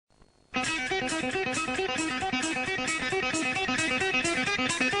Hey,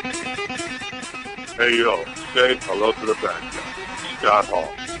 yo, say hello to the bad guy, Scott Hall.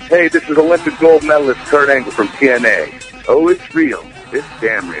 Hey, this is Olympic gold medalist Kurt Angle from TNA. Oh, it's real. It's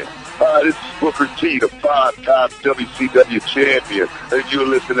damn real. Hi, this is Booker T, the five-time WCW champion, and you're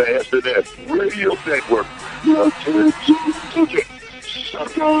listening to SNS Radio Network.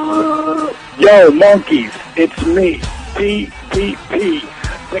 Yo, monkeys, it's me, TPP,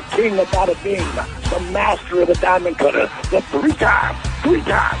 the king of bada bing, the master of the diamond cutter, the three-time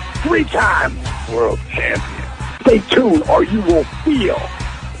world champion. Stay tuned or you will feel.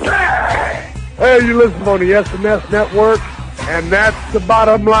 Hey, you listen on the SNS Network, and that's the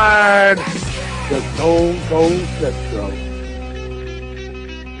bottom line. The Stone Cold Central.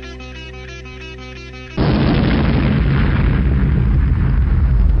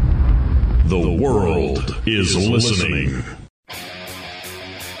 The world is listening.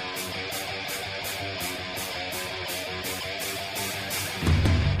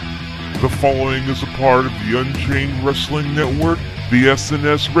 The following is a part of the Unchained Wrestling Network, the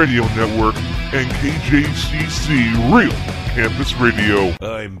SNS Radio Network, and KJCC Real Campus Radio.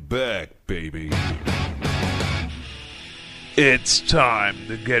 I'm back, baby. It's time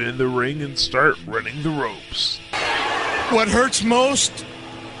to get in the ring and start running the ropes. What hurts most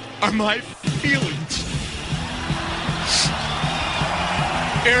are my feelings.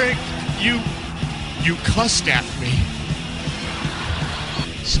 Eric, you cussed at me.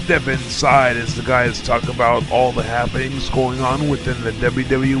 Step inside as the guys talk about all the happenings going on within the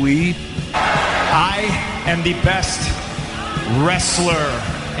WWE. I am the best wrestler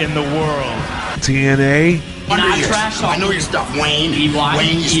in the world. TNA. I know your stuff, Wayne. EY?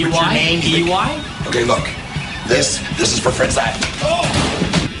 Wayne, you switch your name. EY? Okay, look. This is for Fred Sapp. Oh!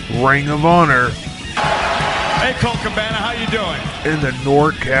 Ring of Honor. Hey, Colt Cabana, how you doing? In the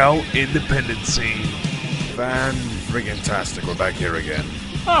NorCal independent scene. Fan-friggin-tastic, we're back here again.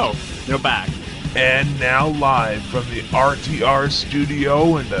 Oh, you're back. And now live from the RTR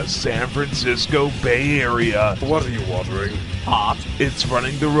studio in the San Francisco Bay Area. What are you watering? Hot. It's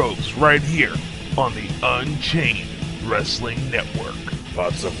Running the Ropes right here on the Unchained Wrestling Network.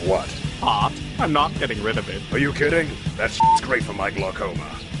 Pots of what? Hot. I'm not getting rid of it. Are you kidding? That's great for my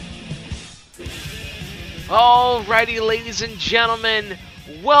glaucoma. Alrighty, ladies and gentlemen,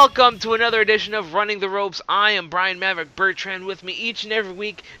 welcome to another edition of Running the Ropes. I am Brian Maverick Bertrand. With me each and every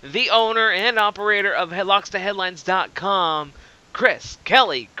week, the owner and operator of HeadlocksToHeadlines.com, Chris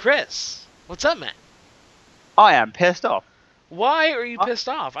Kelly. Chris, what's up, man? I am pissed off. Why are you pissed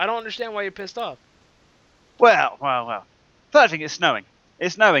off? I don't understand why you're pissed off. Well. First thing, it's snowing.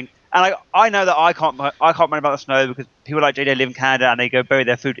 It's snowing. And I know that I can't moan about the snow because people like JJ live in Canada and they go bury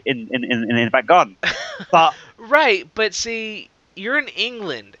their food in the back garden. But right, but see, you're in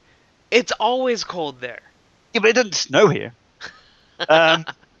England. It's always cold there. Yeah, but it doesn't snow here.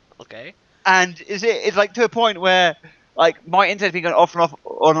 Okay. And it's like to a point where like my internet's been going off and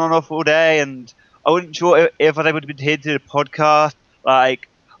off all day, and I wasn't sure if I was able to be here to the podcast. Like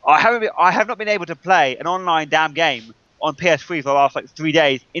I have not been able to play an online damn game on PS3 for the last 3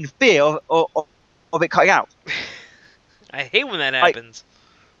 days in fear of it cutting out. I hate when that happens.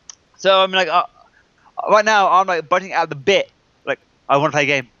 So I'm like, right now I'm like butting out the bit. Like I want to play a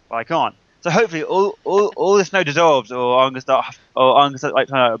game, but I can't. So hopefully all the snow dissolves, or I'm gonna start like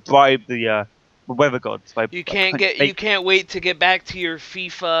trying to bribe the weather gods. You can't wait to get back to your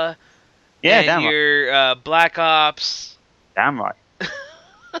FIFA. Yeah, and damn your right. Black Ops. Damn right.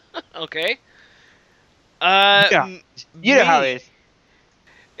 Okay. Yeah. You know how it is.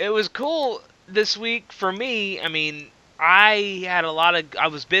 It was cool this week for me. I mean, I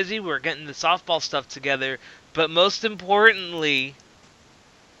was busy. We were getting the softball stuff together. But most importantly,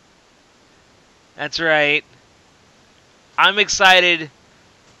 that's right, I'm excited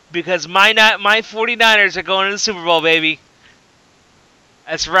because my 49ers are going to the Super Bowl, baby.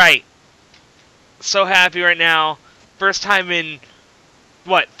 That's right. So happy right now. First time in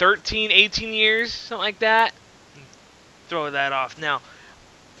 13, 18 years? Something like that? Throw that off. Now,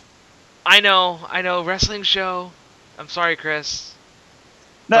 I know, wrestling show. I'm sorry, Chris.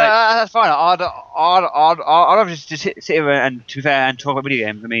 No, that's fine. I'll just sit here and, to be fair, and talk about video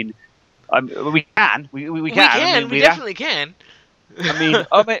games. I mean, we can. We can. We definitely can. I mean,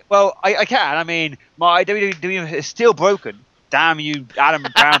 I can. I mean, my WWE is still broken. Damn you, Adam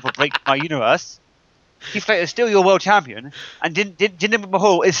Brown, for breaking my universe. Keith Slater is still your world champion, and Jinder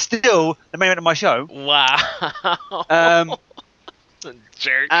Mahal is still the main event of my show. Wow.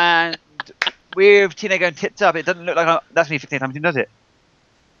 Jerk. And with TNA going tits up, it doesn't look like that's me 15 times, does it?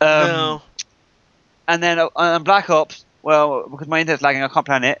 No. And then on Black Ops, well, because my internet's lagging, I can't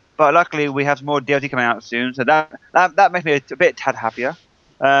play on it. But luckily, we have some more DLC coming out soon, so that makes me a bit tad happier.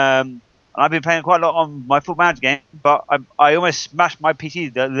 I've been playing quite a lot on my Football Manager game, but I almost smashed my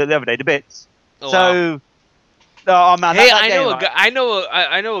PC the other day to bits. Oh, so, wow. Oh man, hey, that I game, know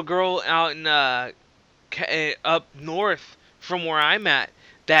I know a girl out in up north from where I'm at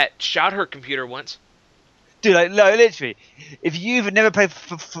that shot her computer once. Dude, like literally, if you've never played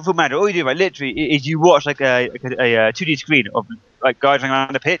Football Manager, all you do, right, literally, is you watch like a 2D screen of like guys running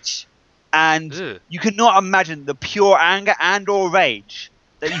around the pitch, and you cannot imagine the pure anger and/or rage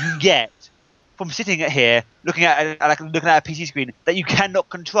that you can get from sitting here looking at a PC screen that you cannot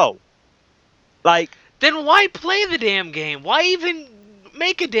control. Like, then why play the damn game? Why even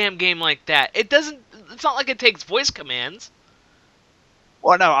make a damn game like that? It doesn't. It's not like it takes voice commands.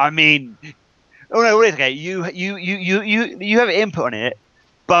 Well, no, I mean. Oh no, wait, okay. You have input on it,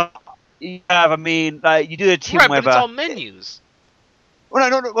 but you have, like you do a team right, where but it's all menus. Well,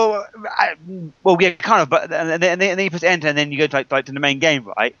 no. Well, yeah, kind of. But and then you press enter, and then you go to like to the main game,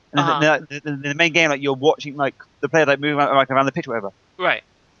 right? And the main game, like you're watching like the player like moving around the pitch, or whatever. Right.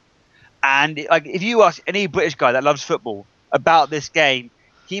 And like if you ask any British guy that loves football about this game,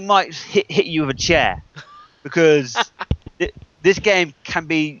 he might hit you with a chair because. This game can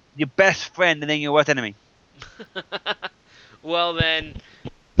be your best friend and then your worst enemy. Well, then,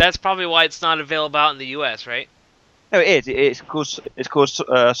 that's probably why it's not available out in the U.S., right? No, it is. It's called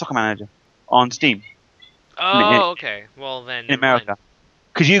Soccer Manager on Steam. Oh, okay. Well, then. In America,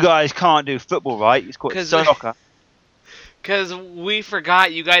 because you guys can't do football, right? It's called soccer. Because we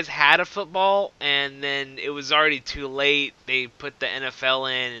forgot you guys had a football, and then it was already too late. They put the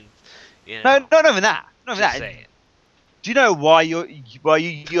NFL in, and you know. No, not even that. Not even that. Saying. Do you know why you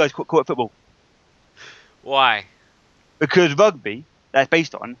guys call it football? Why? Because rugby, that's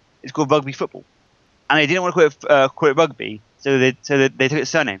based on, is called rugby football, and they didn't want to call it rugby, so they took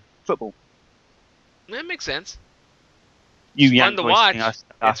its surname, football. That makes sense. It's fun to watch.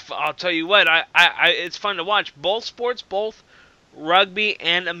 I'll tell you what, it's fun to watch. Both sports, both rugby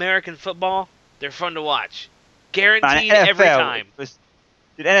and American football, they're fun to watch. Guaranteed every time.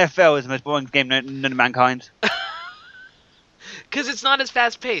 The NFL is the most boring game known to mankind. Because it's not as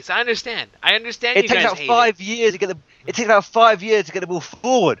fast paced. I understand. It takes about 5 years to get It takes about 5 years to get the ball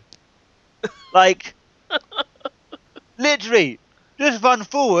forward. Like, literally, just run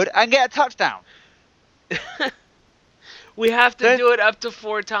forward and get a touchdown. We have to do it up to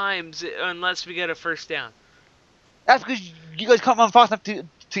 4 times unless we get a first down. That's because you guys can't run fast enough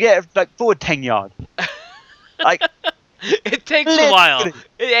to get like forward 10 yards. Like, it takes a while.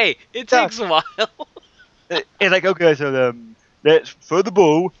 It takes a while. It's like, okay, so let's throw the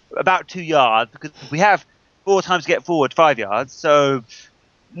ball about 2 yards because we have 4 times to get forward 5 yards. So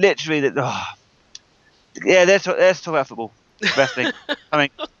literally, let's talk about football, wrestling.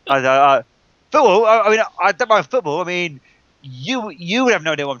 Football. I don't mind football. I mean, you would have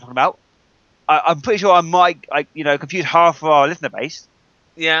no idea what I'm talking about. I'm pretty sure I might confuse half of our listener base.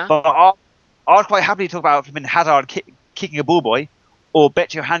 Yeah. But I'd quite happily talk about flipping Hazard kicking a ball boy, or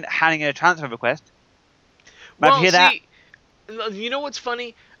Betcha handing a transfer request. Well, hear that? You know what's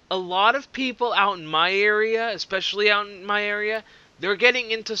funny? A lot of people out in my area, especially out in my area, they're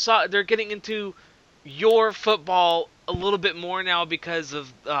getting into your football a little bit more now because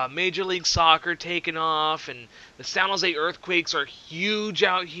of Major League Soccer taking off, and the San Jose Earthquakes are huge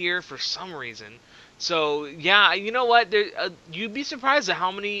out here for some reason. So yeah, you know what? You'd be surprised at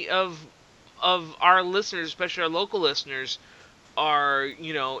how many of our listeners, especially our local listeners, are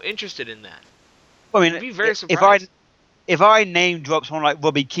interested in that. I mean, I'd be very surprised. If I name drop someone like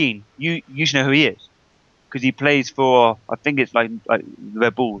Robbie Keane, you should know who he is because he plays for, I think it's like the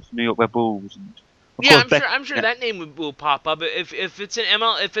Red Bulls, New York Red Bulls. I'm sure that name will pop up if it's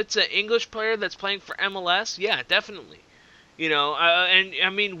if it's an English player that's playing for MLS. Yeah, definitely. And I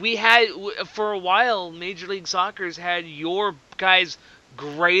mean, we had for a while Major League Soccer's had your guy's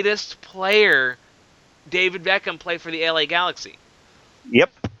greatest player, David Beckham, play for the LA Galaxy.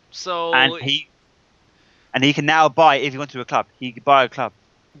 Yep. So and he can now buy, if he went to a club, he could buy a club.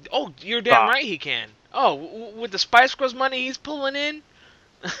 Oh, you're damn right he can. Oh, with the Spice Girls money he's pulling in.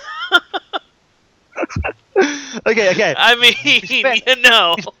 Okay. I mean,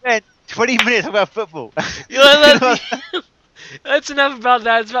 we spent 20 minutes about football. That's enough about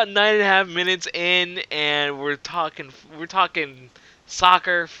that. It's about 9.5 minutes in, and we're talking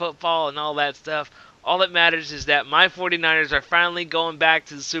soccer, football, and all that stuff. All that matters is that my 49ers are finally going back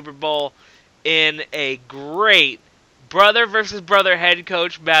to the Super Bowl in a great brother versus brother head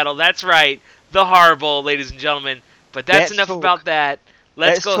coach battle. That's right, the Horrible, ladies and gentlemen. But that's enough about that.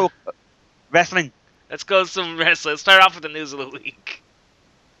 Let's go. Talk wrestling. Let's go with some wrestling. Let's start off with the news of the week.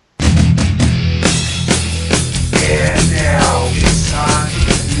 And now it's time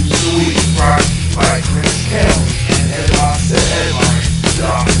for the news of the week, brought to you by Chris Kelly and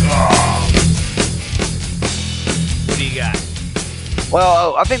headlines.com. What do you got?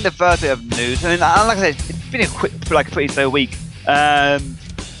 Well, I think the first bit of news, and like I said, it's been a pretty slow week,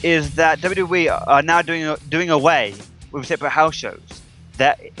 is that WWE are now doing away with separate house shows.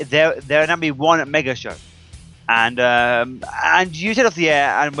 There now be one mega show, and you said off the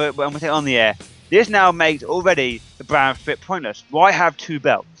air, and we're saying on the air. This now makes already the brand split pointless. Why have two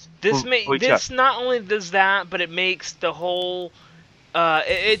belts? This not only does that, but it makes the whole.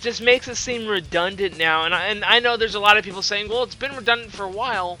 It just makes it seem redundant now, and I know there's a lot of people saying, well, it's been redundant for a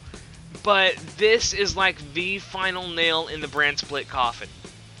while, but this is like the final nail in the brand split coffin.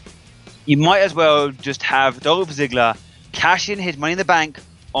 You might as well just have Dolph Ziggler cash in his Money in the Bank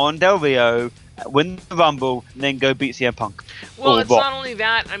on Del Rio, win the Rumble, and then go beat CM Punk. Well, it's not only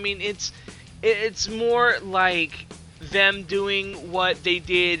that. I mean, it's more like them doing what they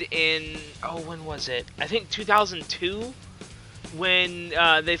did in, when was it? I think 2002, when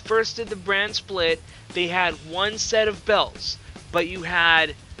they first did the brand split. They had one set of belts, but you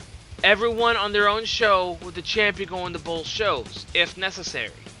had everyone on their own show with the champion going to both shows, if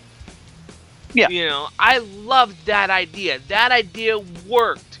necessary. Yeah. You know, I loved that idea. That idea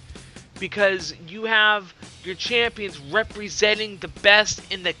worked because you have your champions representing the best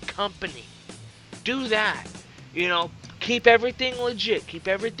in the company. Do that. You know, keep everything legit. Keep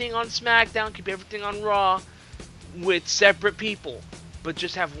everything on SmackDown. Keep everything on Raw with separate people. But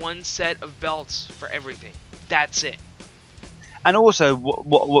just have one set of belts for everything. That's it. And also,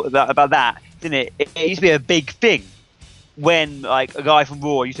 about that, didn't it? It used to be a big thing when, like, a guy from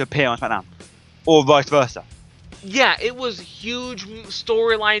Raw used to appear on SmackDown. Or vice versa. Yeah, it was huge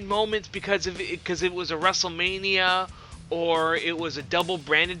storyline moments because it was a WrestleMania or it was a double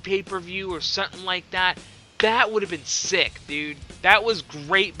branded pay-per-view or something like that. That would have been sick, dude. That was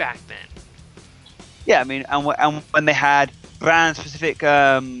great back then. Yeah, I mean, and when they had brand-specific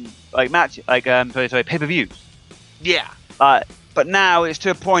pay-per-views. Yeah. But now it's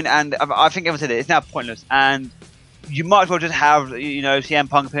to a point, and I think everyone said it. It's now pointless, and you might as well just have, CM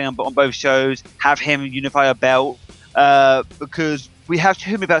Punk appearing on both shows, have him unify a belt, because we have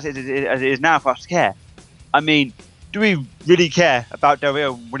too many belts as it is now for us to care. I mean, do we really care about Del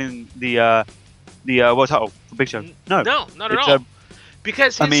Rio winning the world title for Big Show? No. No, not at all.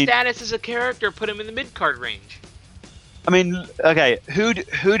 Because his status as a character put him in the mid-card range. I mean, okay, who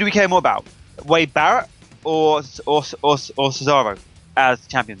do we care more about? Wade Barrett or Cesaro as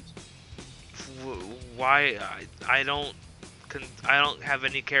champions? Why? I don't have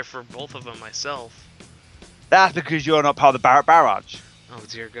any care for both of them myself. That's because you're not part of the Barrett Barrage. Oh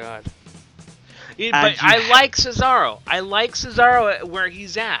dear God! But I like Cesaro. I like Cesaro where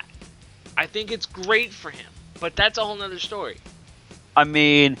he's at. I think it's great for him. But that's a whole nother story. I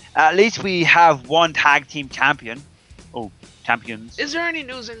mean, at least we have one tag team champion. Oh, champions. Is there any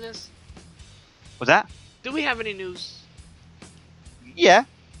news in this? What's that? Do we have any news? Yeah.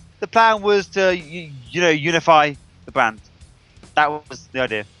 The plan was to, unify the brand. That was the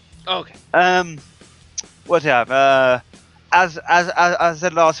idea. Okay. What do you have? As I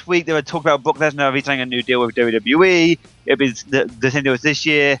said last week, they were talking about Brock Lesnar resigning a new deal with WWE. It'll be the same deal as this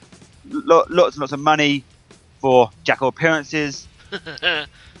year. Lots and lots of money for Jackal appearances. It's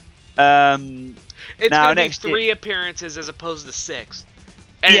going to be 3 appearances as opposed to 6.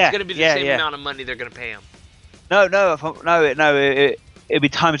 And it's going to be the same amount of money they're going to pay him. No. It'll be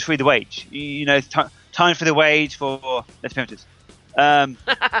times 3 the wage. Times for the wage for less appearances.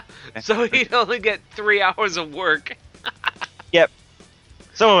 So he'd only get 3 hours of work. Yep.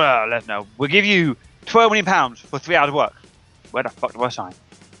 So let us know. We'll give you £12 million for 3 hours of work. Where the fuck do I sign?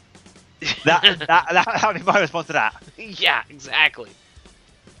 That would be my response to that. Yeah, exactly.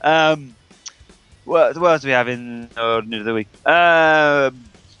 What else do we have in news of the week? So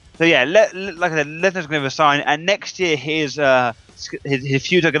yeah, like I said, Lesnar's going to resign, and next year his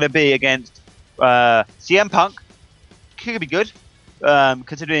feuds are going to be against CM Punk. Could be good,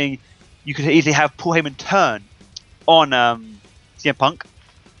 considering you could easily have Paul Heyman turn on CM Punk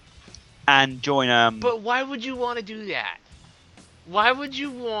and join. But why would you want to do that? Why would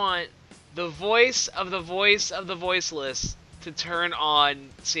you want the voice of the voiceless to turn on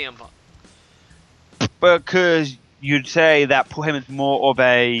CM Punk? Because you'd say that Paul Heyman's more of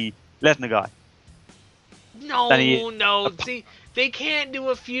a Lesnar guy. No. See, they can't do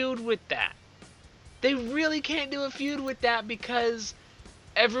a feud with that. They really can't do a feud with that because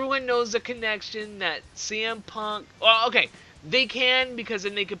everyone knows the connection that CM Punk... Well, okay, They can, because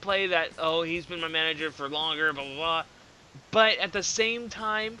then they could play that, oh, he's been my manager for longer, blah, blah, blah. But at the same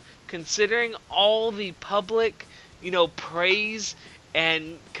time, considering all the public, praise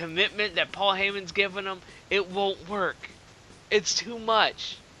and commitment that Paul Heyman's given him, it won't work. It's too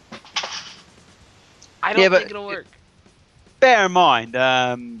much. I don't think it'll work. Bear in mind,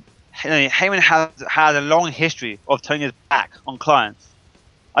 Heyman has a long history of turning his back on clients.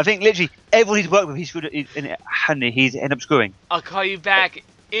 I think literally everyone he's worked with, he's ended up screwing. I'll call you back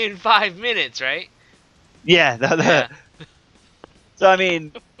in 5 minutes, right? Yeah. So I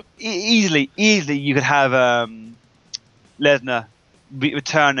mean, easily you could have Lesnar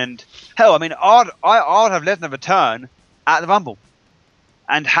return, and hell, I mean, I'd have Lesnar return at the Rumble,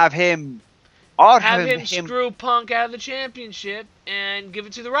 and have him. Have him screw Punk out of the championship and give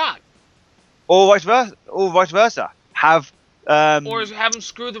it to The Rock. Or vice versa. Or have him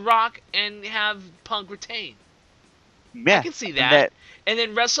screw The Rock and have Punk retain. Yeah. I can see that. And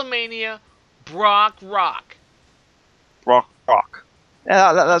then WrestleMania, Brock Rock. Yeah,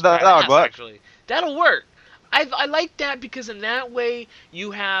 that would work. Actually. That'll work. I like that, because in that way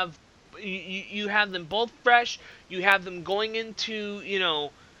you have them both fresh. You have them going into,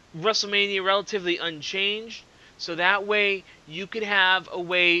 WrestleMania relatively unchanged, so that way you could have a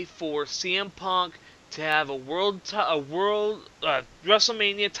way for CM Punk to have a world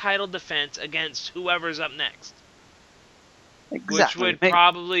WrestleMania title defense against whoever's up next. Exactly. Which would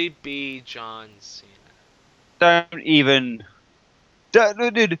probably be John Cena. Don't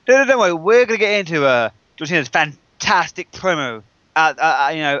worry. We're gonna get into John Cena's fantastic promo at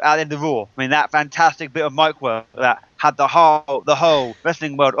the end of Raw. I mean, that fantastic bit of mic work that had the whole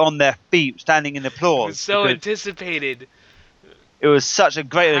wrestling world on their feet, standing in applause. It was so anticipated. It was such a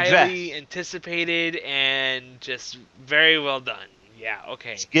great address. Highly anticipated and just very well done. Yeah,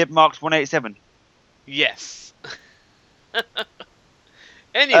 okay. Skip marks 187. Yes.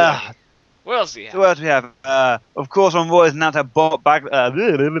 Anyway, what else do you have? So what else do we have? Of course, on Raw is announced that Bob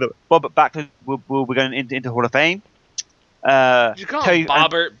Backlund will be going into Hall of Fame. Did you call him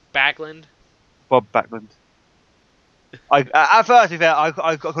Bobbert Backlund? Bob Backlund. At first, to be fair,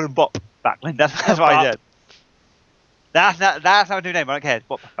 I called him Bob Backlund. That's what I did. That's how I do name. I don't care. It's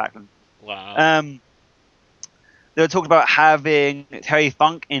Bob Backlund. Wow. They were talking about having Terry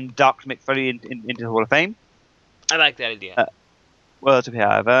Funk induct Mick Foley into the Hall of Fame. I like that idea. What else do we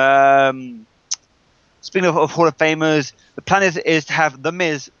have? Speaking of Hall of Famers, the plan is to have The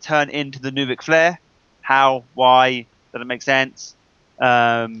Miz turn into the new Ric Flair. How? Why? Doesn't make sense.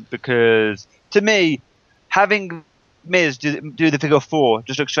 Because to me, having Miz do the figure 4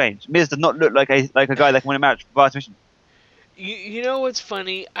 just looks strange. Miz does not look like a guy that can win a match via submission. You know what's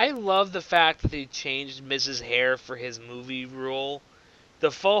funny? I love the fact that they changed Miz's hair for his movie role.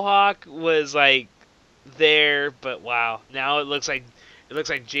 The faux hawk was like there, but wow, now it looks like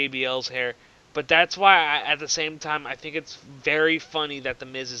JBL's hair. But that's why, at the same time, I think it's very funny that the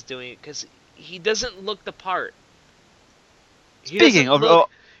Miz is doing it, because he doesn't look the part. He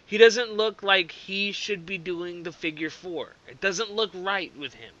doesn't look like he should be doing the figure 4. It doesn't look right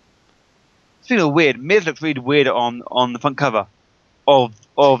with him. Speaking of weird, Miz looks really weird on the front cover of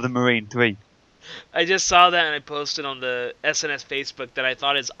the Marine 3. I just saw that and I posted on the SNS Facebook that I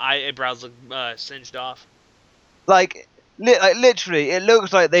thought his eyebrows looked singed off. Literally, it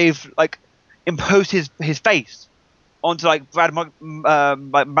looks like they've imposed his face onto Brad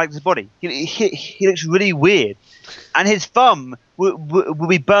Mike's body. He looks really weird, and his thumb will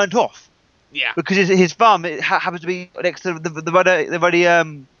be burnt off. Yeah, because his thumb happens to be next to the ruddy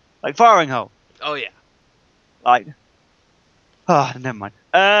firing hole. Oh yeah. Never mind.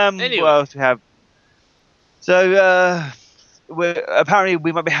 Anyway. What else do we have? So apparently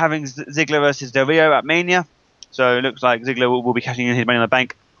we might be having Ziggler versus Del Rio at Mania. So it looks like Ziggler will be cashing in his Money in the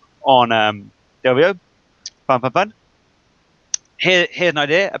Bank on Del Rio. Fun. Here's an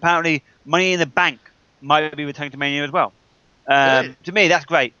idea. Apparently, Money in the Bank might be returning to Mania as well. To me, that's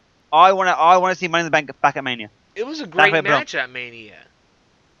great. I want to see Money in the Bank back at Mania. It was a great match at Mania.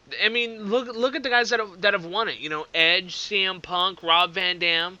 I mean, look at the guys that have won it. Edge, CM Punk, Rob Van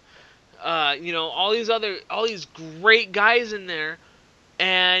Dam. All these great guys in there,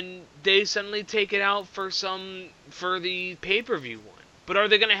 and they suddenly take it out for the pay-per-view one. But are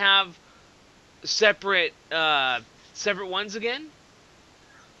they going to have separate ones again?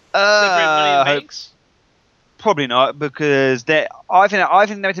 Separate Money in the Banks? Probably not, because I think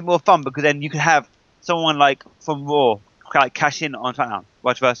that makes it more fun, because then you can have someone from Raw cash in on SmackDown,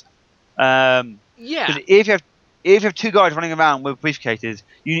 vice versa. Yeah. Because if you have two guys running around with briefcases,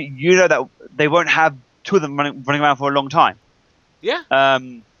 you know that they won't have two of them running around for a long time. Yeah.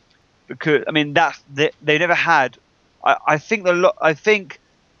 Because they never had I think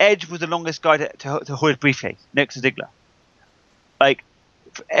Edge was the longest guy to hold his briefcase next to Ziggler. Like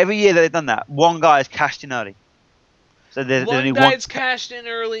every year that they've done that, one guy has cashed in early. So there's only one guy's cashed in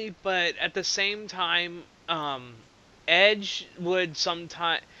early, but at the same time, Edge would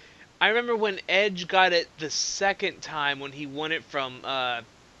sometime. I remember when Edge got it the second time when he won it from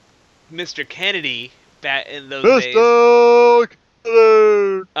Mr. Kennedy back in those days.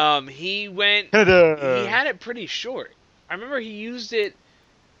 He went. He had it pretty short. I remember he used it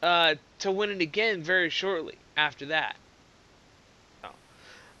to win it again very shortly after that. So,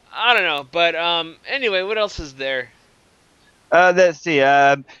 I don't know, but anyway, what else is there? Let's see.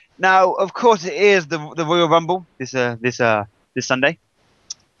 Now, of course, it is the Royal Rumble this Sunday,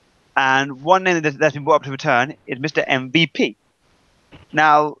 and one name that's been brought up to return is Mr. MVP.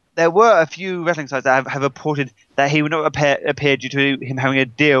 Now, there were a few wrestling sites that have reported that he would not appear due to him having a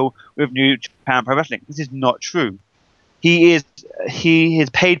deal with New Japan Pro Wrestling. This is not true. He is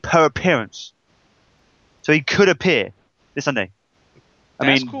paid per appearance, so he could appear this Sunday.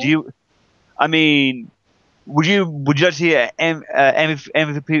 That's cool. Would you like to see an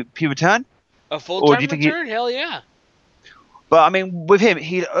MVP return? A full-time return? Hell yeah. But I mean, with him,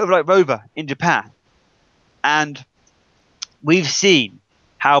 he's over like Rover in Japan, and we've seen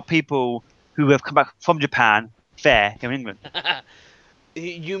how people who have come back from Japan fare here in England.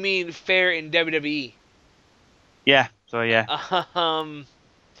 You mean fare in WWE? Yeah. So yeah.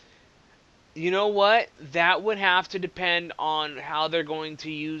 You know what? That would have to depend on how they're going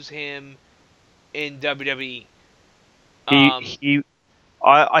to use him in WWE.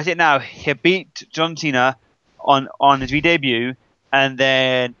 I think now he beat John Cena on his re-debut, and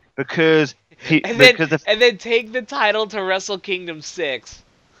then and then take the title to Wrestle Kingdom 6.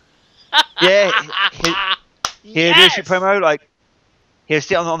 Yeah, he'll do a shit promo, like he'll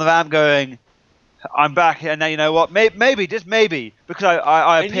sit on the ramp going, "I'm back," and now you know what? Maybe just maybe because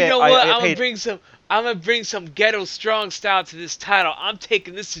I and you know what? I'm gonna bring some ghetto strong style to this title. I'm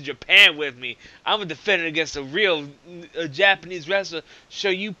taking this to Japan with me. I'm gonna defend it against a real Japanese wrestler. Show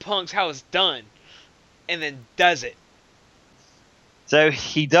you punks how it's done, and then does it. So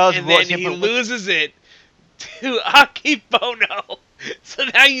he does, and then he loses it to Akibono. So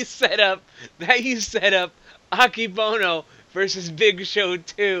now you set up Akibono versus Big Show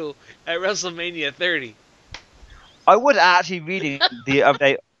 2 at WrestleMania 30. I was actually reading the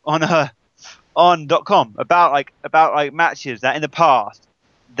update on .com about matches that in the past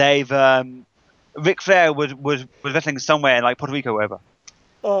they've Ric Flair was wrestling somewhere in like Puerto Rico or whatever,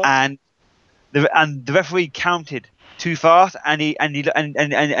 and the referee counted too fast and he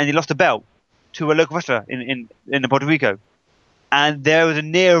lost the belt to a local wrestler in Puerto Rico, and there was a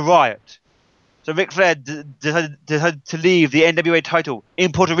near riot. So Ric Flair decided to leave the NWA title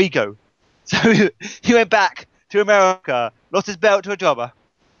in Puerto Rico. So he went back to America, lost his belt to a jobber.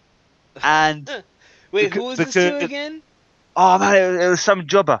 And wait, who was this to again? Oh man, it was some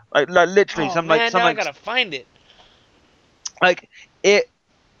jobber, like literally now I gotta find it. Like it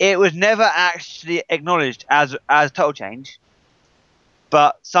was never actually acknowledged as title change,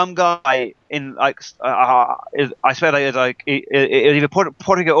 but some guy in I swear it was either Puerto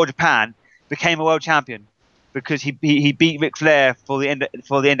Rico or Japan became a world champion because he beat Ric Flair for the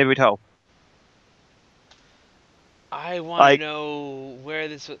NWA title. I want to know where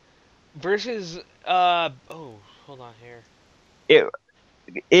this was. Versus, hold on here.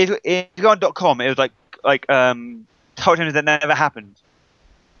 If you go on .com, it was like title changes that never happened.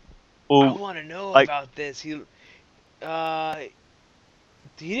 Or, I want to know about this. He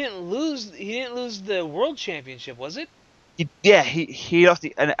didn't lose the world championship, was it? He lost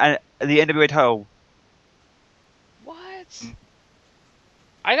the NWA title. What?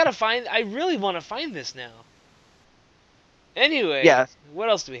 I really want to find this now. Anyway, what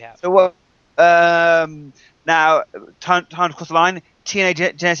else do we have? So now time to cross the line.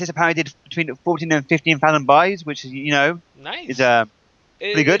 TNA Genesis apparently did between 14 and 15,000 buys, which is nice. Is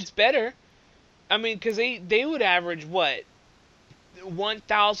pretty good. It's better. I mean, because they would average what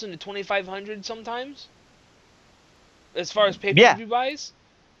 1,000 to 2,500 sometimes, as far as pay-per-view buys.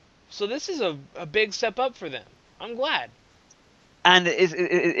 So this is a big step up for them. I'm glad. And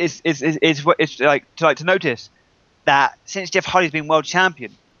it's like to notice that since Jeff Hardy's been world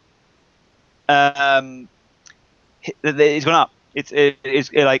champion, it's gone up.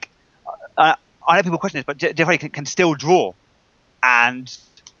 It's like I know people question this, but Jeff Hardy can still draw, and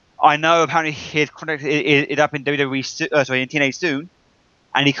I know apparently his contract is up in WWE, in TNA soon,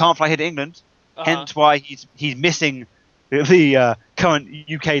 and he can't fly here to England. Hence why he's missing the current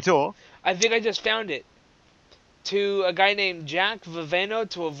UK tour. I think I just found it. To a guy named Jack Viveno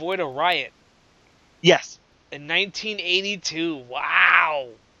to avoid a riot. Yes. In 1982. Wow.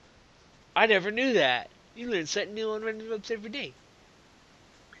 I never knew that. You learn something new on Random Ropes every day.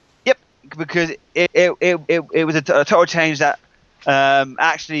 Yep, because it was a total change that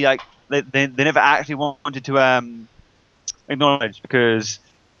actually like they never actually wanted to acknowledge, because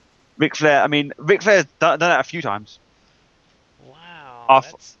Ric Flair's done that a few times. Wow.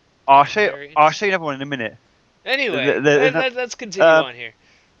 I'll show you another one in a minute. Anyway, let's continue on here.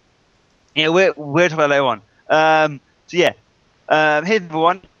 Yeah, we're talking about later on. Here's the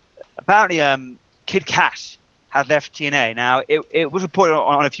one. Apparently, Kid Cash has left TNA. Now, it was reported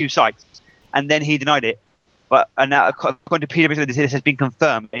on a few sites, and then he denied it. But now, according to PWC, this has been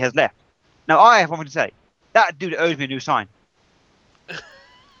confirmed. He has left. Now, I have one thing to say. That dude owes me a new sign.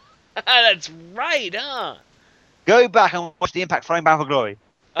 That's right, huh? Go back and watch the Impact Flying Bound for Glory.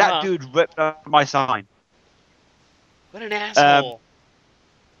 That dude ripped up my sign. What an asshole.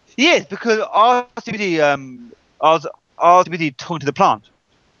 He is, because I was busy talking to the plant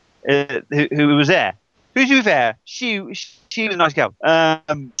who was there. Who's who was there? She was a nice girl.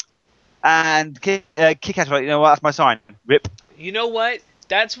 And Kick Ass was like, you know what, that's my sign. Rip. You know what?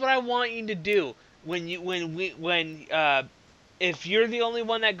 That's what I want you to do. If you're the only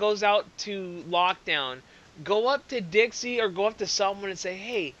one that goes out to Lockdown, go up to Dixie or go up to someone and say,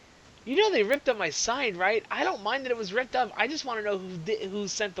 hey, you know they ripped up my sign, right? I don't mind that it was ripped up. I just want to know who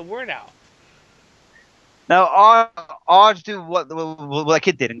sent the word out. Now, I'll just do what that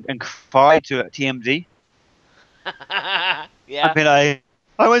kid did and cry to TMZ. Yeah. I'd be like,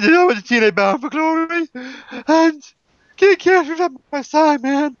 I went to TNA Bound for Glory, and Kid Cash ripped up my sign,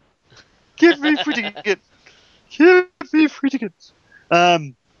 man. Give me free tickets. Give me free tickets. Yeah,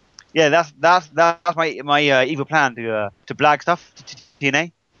 that's my evil plan to blag stuff to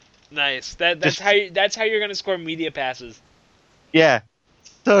TNA. Nice. That's how you're gonna score media passes. Yeah.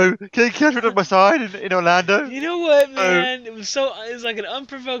 So Kid Cash ripped up my sign in Orlando. You know what, man? It was like an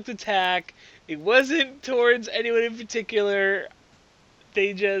unprovoked attack. It wasn't towards anyone in particular.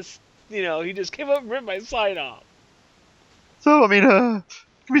 They just, he just came up and ripped my sign off. So I mean,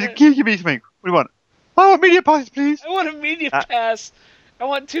 give me something. What do you want? I want media passes, please. I want a media pass. I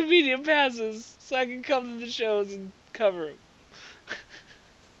want 2 media passes so I can come to the shows and cover them.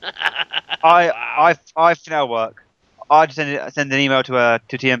 I think that'll work. I just send an email to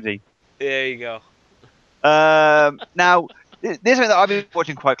TMZ. There you go. Now, this is something that I've been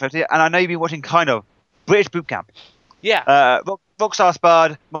watching quite closely, and I know you've been watching kind of British Boot Camp. Yeah. Rockstar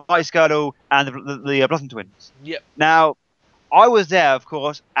Spud, Mike Scuttle, and the Blossom Twins. Yep. Now, I was there, of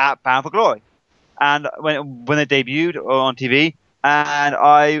course, at Bound for Glory, and when they debuted on TV, and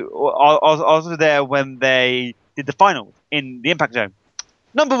I was also there when they did the finals in the Impact Zone.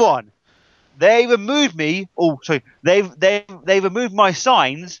 Number one, they removed me. Oh, sorry, they removed my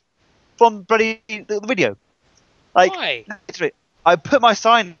signs from bloody the video. Like, why? Literally, I put my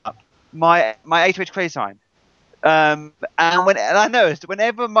sign up, my HOH Crazy sign, and I noticed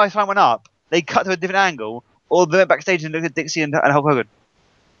whenever my sign went up, they cut to a different angle, or they went backstage and looked at Dixie and Hulk Hogan.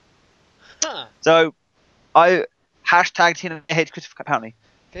 Huh. So, I hashtag TNA Chris apparently.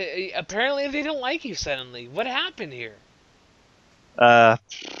 Apparently, they don't like you suddenly. What happened here?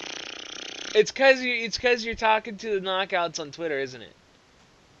 It's because you're talking to the Knockouts on Twitter, isn't it?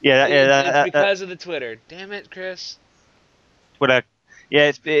 Yeah, it's because of the Twitter. Damn it, Chris. Twitter. Yeah,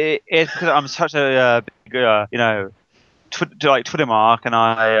 it's because I'm such a big, Twitter mark,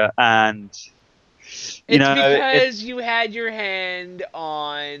 and because you had your hand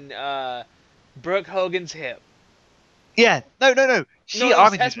on Brooke Hogan's hip. Yeah, no. She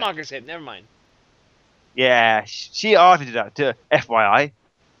asked me to Tessmacher's hip. Never mind. Yeah, she asked me to do that. To FYI.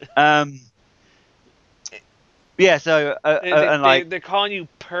 Yeah, so they're calling you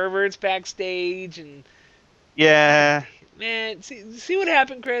perverts backstage, and yeah, man, see what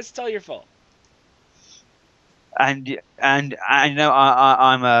happened, Chris? It's all your fault. And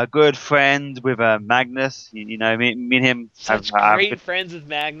I'm good friends with Magnus. Me and him such great friends with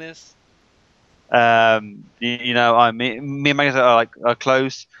Magnus. Me and Magnus are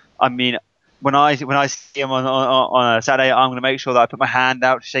close. I mean, when I see him on a Saturday, I'm gonna make sure that I put my hand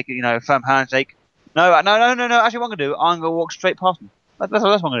out to shake it, firm handshake. No. Actually, what I'm gonna do, I'm gonna walk straight past him. That's what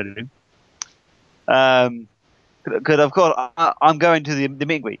I'm gonna do. Because of course I'm going to the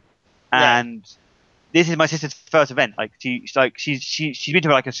meet and greet, and this is my sister's first event. Like she's been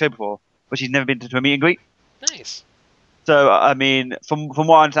to a show before, but she's never been to a meet and greet. Nice. So I mean, from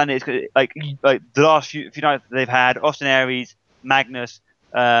what I understand, it's like the last few nights they've had Austin Aries, Magnus,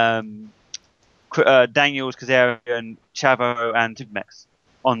 Daniels, Kazarian, Chavo, and Supermex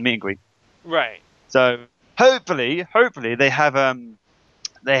on meet and greet. Right. So hopefully they have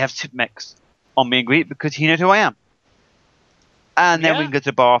Supermex on meet and greet because he knows who I am. And then we can go to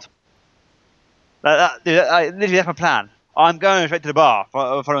the bar. Literally, that's my plan. I'm going straight to the bar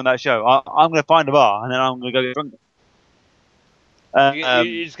following that show. I'm going to find a bar, and then I'm going to go get drunk.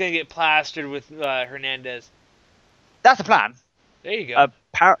 You're just going to get plastered with Hernandez. That's the plan. There you go.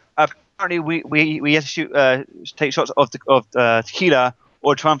 Apparently, we have to take shots of tequila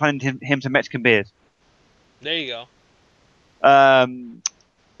or try and find him some Mexican beers. There you go. But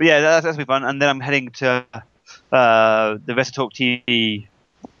yeah, that's going to be fun. And then I'm heading to the Wrestle Talk TV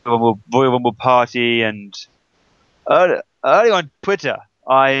Royal Rumble party, and early on Twitter,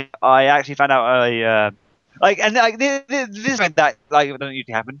 I actually found out this is like that doesn't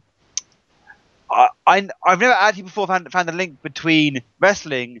usually happen. I've never actually before found the link between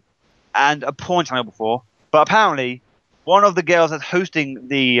wrestling and a porn channel before, but apparently one of the girls that's hosting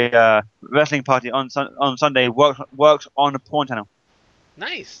the wrestling party on Sunday works on a porn channel.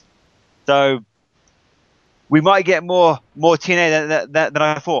 Nice. So we might get more TNA than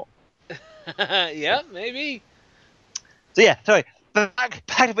I thought. Yeah, maybe. So yeah, sorry. Back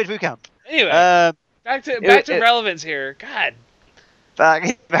to British Boot Camp. Anyway, back to relevance here. God.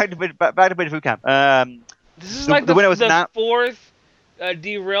 Back to British Boot Camp. This is like the fourth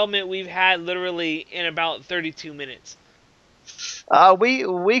derailment we've had literally in about 32 minutes.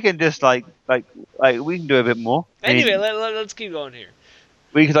 We can just like we can do a bit more. Anyway, let's keep going here.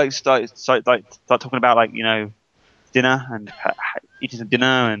 We could start talking about dinner and eating some dinner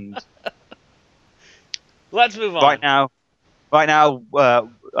and. Let's move on. Right now,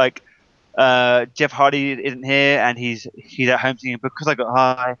 Jeff Hardy isn't here and he's at home singing because I got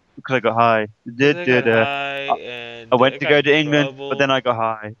high. I went to go to England, but then I got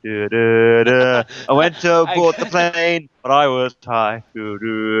high. I went to board the plane, but I was high.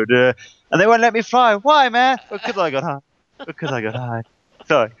 And they won't let me fly. Why, man? Because I got high.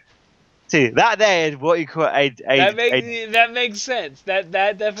 Sorry. See, that there is what you call that makes sense. That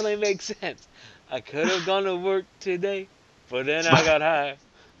definitely makes sense. I could have gone to work today, but then I got high.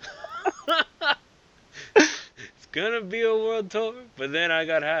 It's gonna be a world tour, but then I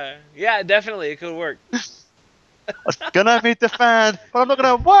got high. Yeah, definitely, it could work. I was gonna meet the fans, but I'm not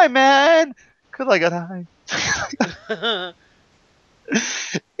gonna. Why, man? Because I got high.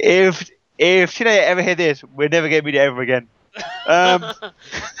 If TNA ever hear this, we're never gonna meet it ever again.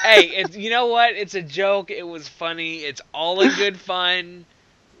 Hey, you know what? It's a joke. It was funny. It's all in good fun.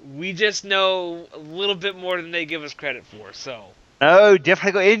 We just know a little bit more than they give us credit for. So. No,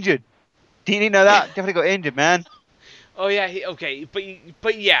 definitely got injured. Didn't you know that? Definitely got injured, man. Oh yeah, okay,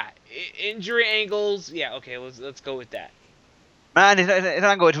 but yeah, injury angles. Yeah, okay, let's go with that. Man, it's an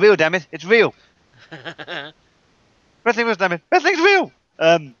angle. It's real, damn it. It's real. Wrestling was, damn it. Wrestling's real.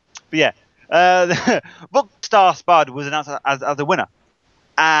 But yeah, Rockstar Spud was announced as the winner,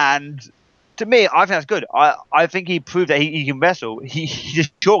 and to me, I think that's good. I think he proved that he can wrestle. He's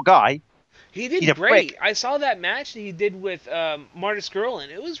a short guy. He did great. I saw that match that he did with Marty Scurll,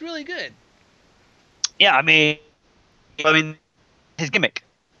 and it was really good. Yeah, I mean, his gimmick.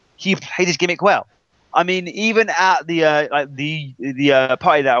 He played his gimmick well. I mean, even at the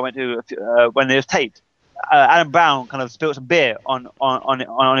party that I went to when it was taped, Adam Brown kind of spilled some beer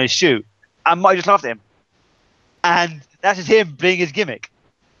on his shoe, and Mike just laughed at him. And that's just him being his gimmick.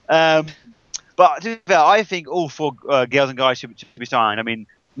 But to be fair, I think all four girls and guys should be signed. I mean,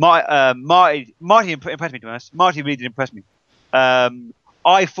 Marty impressed me, to be honest. Marty really did impress me.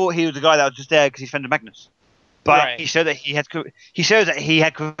 I thought he was the guy that was just there because he's friend of Magnus, but he showed that he had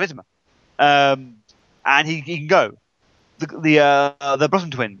charisma, and he can go. The Blossom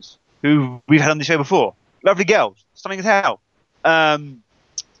Twins, who we've had on the show before, lovely girls, stunning as hell, and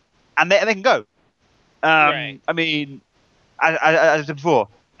they can go. I mean, as I said before,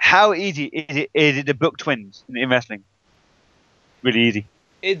 how easy is it to book twins in wrestling? Really easy.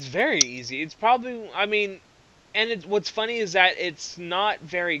 It's very easy. It's probably, I mean, and what's funny is that it's not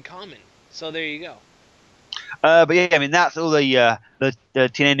very common. So there you go. But yeah, I mean, that's all the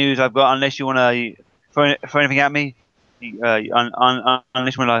TNA news I've got. Unless you want to throw anything at me, unless you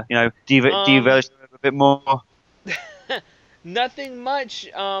want to, divulge a bit more. Nothing much.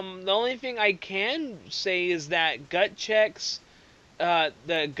 The only thing I can say is that gut checks,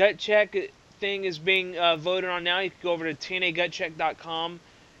 the gut check thing is being voted on now. You can go over to TNAGutcheck.com,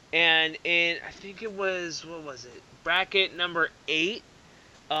 and I think it was, what was it? Bracket number 8.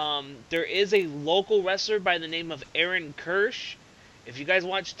 There is a local wrestler by the name of Aaron Kirsch. If you guys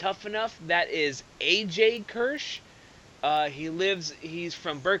watch Tough Enough, that is AJ Kirsch. He's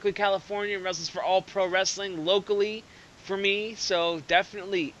from Berkeley, California, and wrestles for All Pro Wrestling locally for me. So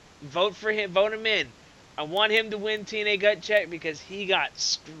definitely vote for him, vote him in. I want him to win TNA Gut Check because he got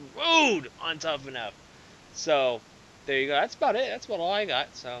screwed on Tough Enough. So, there you go. That's about it. That's about all I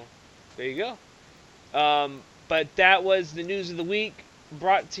got. So, there you go. But that was the news of the week,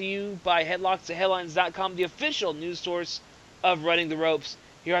 brought to you by HeadlocksandHeadlines.com, the official news source of Running the Ropes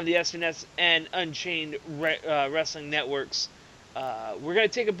here on the SNS and Unchained Wrestling Networks. We're going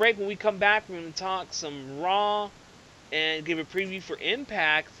to take a break. When we come back, we're going to talk some Raw and give a preview for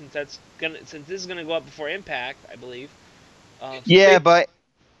Impact, since this is going to go up before Impact, I believe. But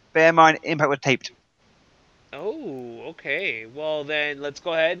bear in mind, Impact was taped. Oh, okay. Well, then let's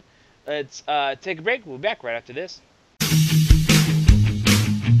go ahead. Let's take a break. We'll be back right after this.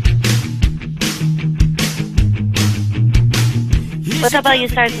 What's up, all you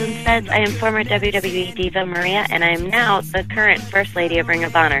stars and studs? I am former WWE Diva Maria, and I am now the current First Lady of Ring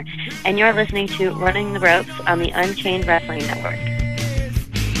of Honor. And you're listening to Running the Ropes on the Unchained Wrestling Network.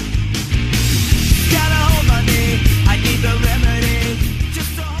 Gotta hold my knee. I need the remedy.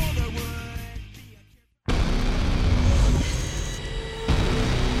 Just to hold the word.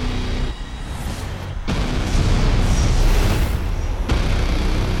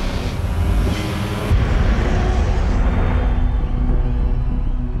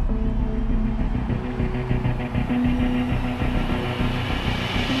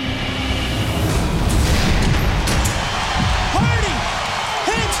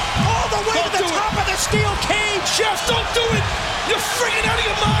 Steel cage! Jeff, don't do it! You're freaking out of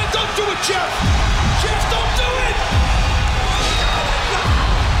your mind! Don't do it, Jeff! Jeff, don't do it!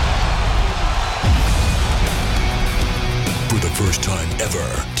 For the first time ever,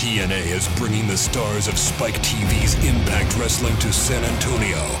 TNA is bringing the stars of Spike TV's Impact Wrestling to San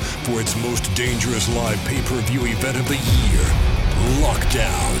Antonio for its most dangerous live pay-per-view event of the year,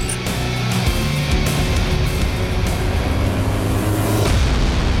 Lockdown.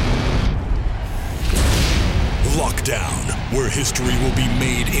 Lockdown, where history will be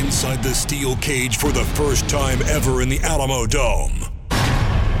made inside the steel cage for the first time ever in the Alamo Dome.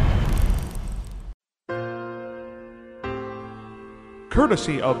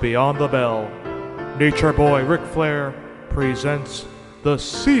 Courtesy of Beyond the Bell, Nature Boy Ric Flair presents the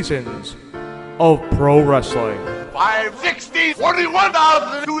Seasons of Pro Wrestling. 560,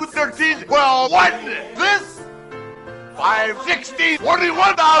 41,213. Well, what? This? 560,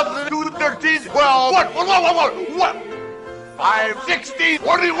 41,213. Well, what? 560,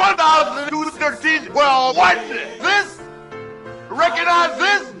 41,213. Well, what? This? Recognize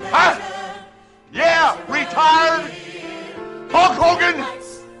this? Huh? Yeah, retired. Hulk Hogan,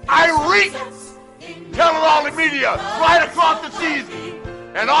 Irique, tell it all the media, right across the seas.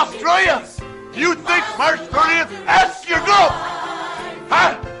 And Australia, you think March 30th? Ask your girl.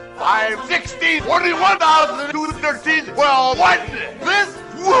 Huh? 560, 41,213. Well, what? This?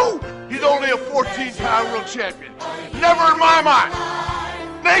 Woo! He's only a 14-time world champion. Never in my mind.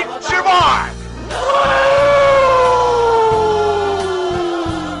 Nature Boy!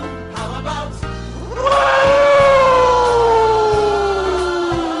 How about?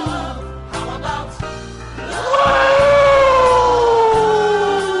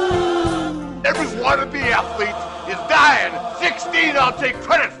 Every wannabe athlete is dying. 16 I'll take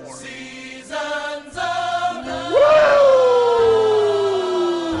credit for. Seasons of love.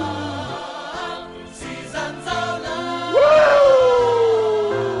 Seasons of love.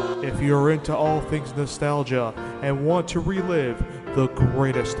 If you're into all things nostalgia and want to relive the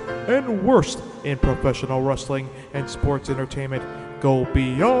greatest and worst in professional wrestling and sports entertainment, go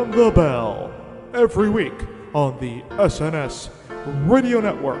Beyond the Bell every week on the SNS Radio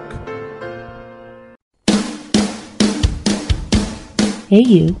Network. Hey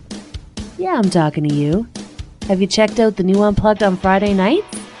you. Yeah, I'm talking to you. Have you checked out the new Unplugged on Friday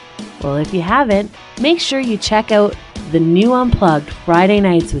nights? Well, if you haven't, make sure you check out the new Unplugged Friday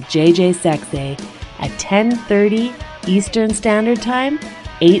nights with JJ Sexay at 10:30 Eastern Standard Time,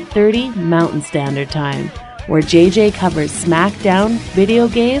 8:30 Mountain Standard Time, where JJ covers SmackDown, video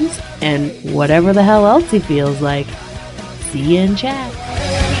games, and whatever the hell else he feels like. See you in chat.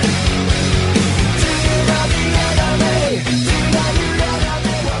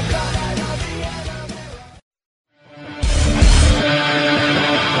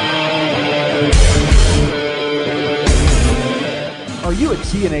 Are you a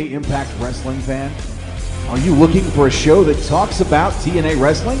TNA Impact Wrestling fan? Are you looking for a show that talks about TNA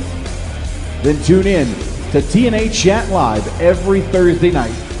Wrestling? Then tune in to TNA Chat Live every Thursday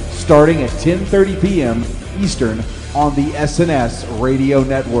night, starting at 10:30 p.m. Eastern on the SNS Radio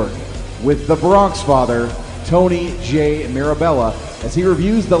Network, with the Bronx Father, Tony J. Mirabella, as he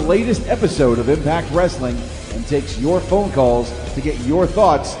reviews the latest episode of Impact Wrestling and takes your phone calls to get your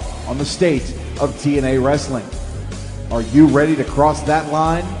thoughts on the state of TNA Wrestling. Are you ready to cross that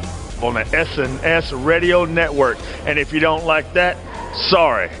line? On the S&S Radio Network. And if you don't like that,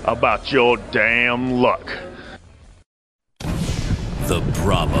 sorry about your damn luck. The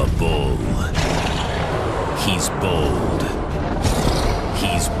Brahma Bull. He's bold.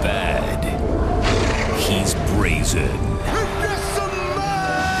 He's bad. He's brazen.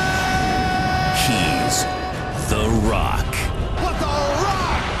 He's The Rock. What the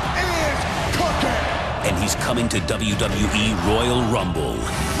Rock is cooking. And he's coming to WWE Royal Rumble.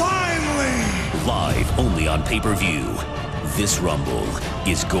 Finally! Live only on pay-per-view. This Rumble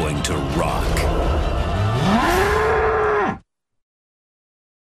is going to rock.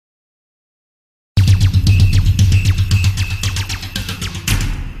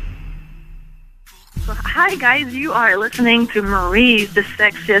 Hi guys, you are listening to Marie's The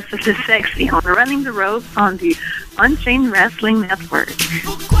Sexiest of the Sexy on Running the Ropes on the Unchained Wrestling Network.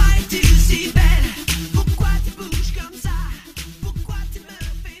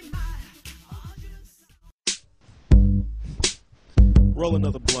 Roll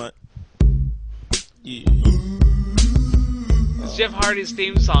another blunt. Yeah. It's Jeff Hardy's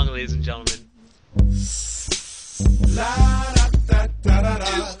theme song, ladies and gentlemen. La da da da da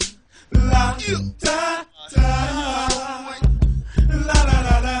da. La da da da. La la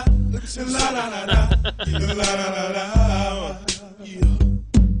la la. La la la la. La la la la.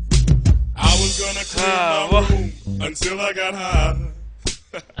 I was gonna clean my room until I got high.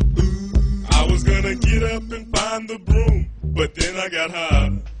 I was gonna get up and find the broom, but then I got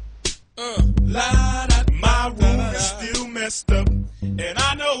high. My room is still messed up, and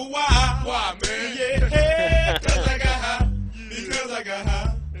I know why. Why, man? Yeah, cause I got high. Because I got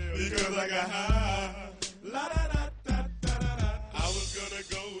high. Because I got high. La da da da da da. I was gonna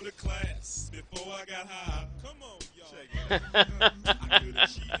go to class before I got high. Come on, y'all.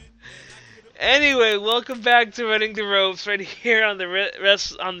 Anyway, welcome back to Running the Ropes right here on the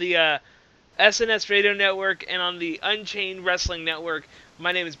SNS Radio Network and on the Unchained Wrestling Network.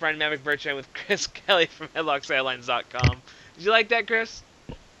 My name is Brian Maverick Birchett with Chris Kelly from HeadlockSidelines.com. Did you like that, Chris?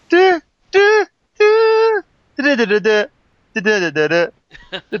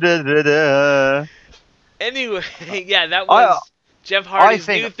 Anyway, yeah, that was Jeff Hardy's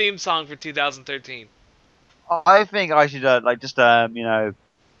new theme song for 2013. I think I should do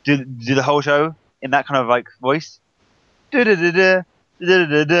the whole show in that kind of like voice. We're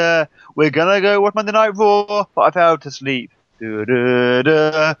gonna go watch Monday Night Raw, but I fell to sleep.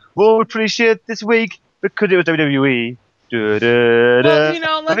 Raw was pretty shit this week because it was WWE. Well, you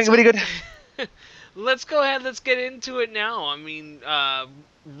know, I think it's really good. Let's go ahead. Let's get into it now. I mean,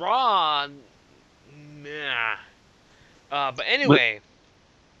 Raw. Nah. But anyway,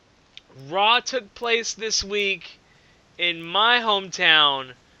 Raw took place this week in my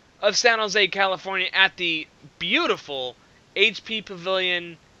hometown of San Jose, California, at the beautiful HP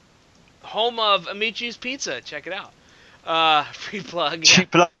Pavilion, home of Amici's Pizza. Check it out. Free plug.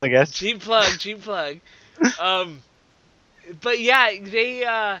 Cheap plug, I guess. Cheap plug. But yeah, they.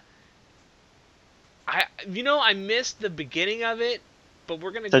 I missed the beginning of it, but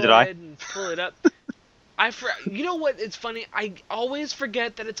we're gonna go ahead and pull it up. You know what? It's funny. I always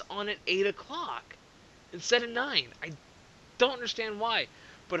forget that it's on at 8 o'clock instead of 9. I don't understand why,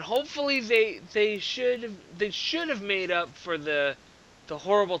 but hopefully they should have made up for the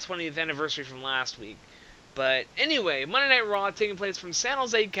horrible 20th anniversary from last week. But anyway, Monday Night Raw taking place from San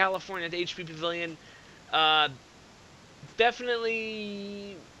Jose, California at the HP Pavilion.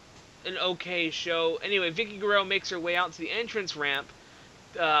 Definitely an okay show. Anyway, Vicky Guerrero makes her way out to the entrance ramp,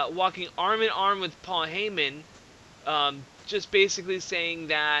 walking arm in arm with Paul Heyman, just basically saying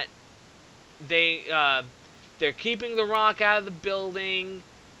that they're keeping The Rock out of the building.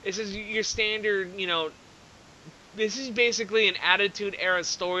 This is your standard, this is basically an Attitude Era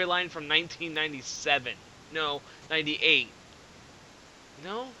storyline from 1997. No, 98.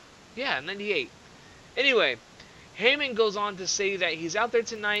 No? Yeah, 98. Anyway, Heyman goes on to say that he's out there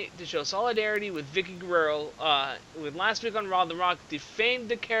tonight to show solidarity with Vicky Guerrero. With last week on Raw, The Rock defamed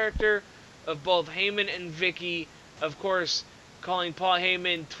the character of both Heyman and Vicky, of course, calling Paul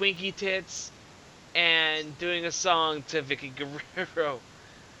Heyman Twinkie Tits and doing a song to Vicky Guerrero.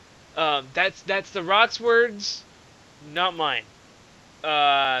 That's The Rock's words, not mine.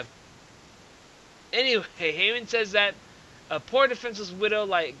 Anyway, Heyman says that a poor defenseless widow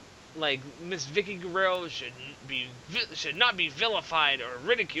like Miss Vicky Guerrero should not be vilified or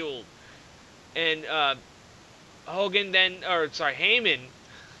ridiculed. And Heyman,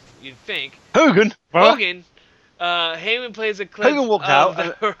 you'd think. Heyman, plays a clip Hogan walked of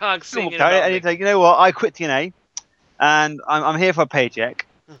out, The Rock singing and he's like, you know what, I quit TNA, and I'm here for a paycheck,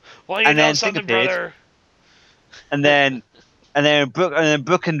 Well, you and know then something, Sting appeared, brother. and then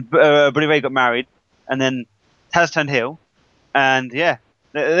Brooke and Bully Ray got married, and then Taz turned heel, and yeah,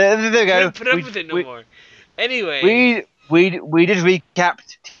 there we go. Couldn't put up with it no more. Anyway, we did recap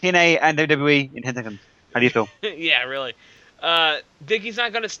TNA and WWE in 10 seconds. How do you feel? yeah, really. Vicky's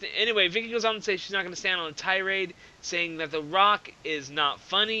not gonna. Anyway, Vicky goes on to say she's not gonna stand on a tirade, saying that The Rock is not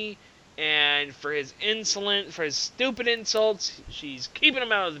funny, and for his stupid insults, she's keeping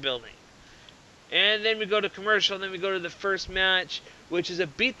him out of the building. And then we go to commercial, and then we go to the first match, which is a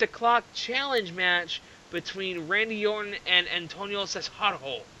Beat the Clock challenge match between Randy Orton and Antonio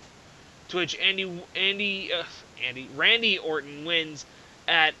Cesaro, to which Randy Orton wins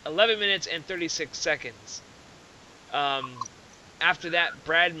at 11 minutes and 36 seconds. After that,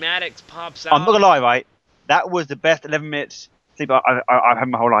 Brad Maddox pops out. I'm not gonna lie, right? That was the best 11 minutes sleep I've had in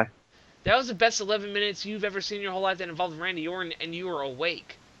my whole life. That was the best 11 minutes you've ever seen in your whole life that involved Randy Orton, and you were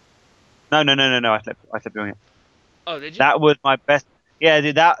awake. No. I slept doing it. Oh, did you? That was my best. Yeah,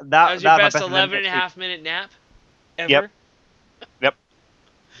 dude. That was your best my 11 and a half minute nap ever? Yep.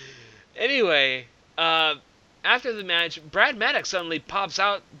 Anyway, after the match, Brad Maddox suddenly pops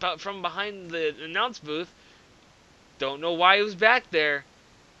out from behind the announce booth. Don't know why he was back there.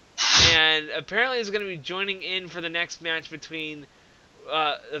 And apparently he's going to be joining in for the next match between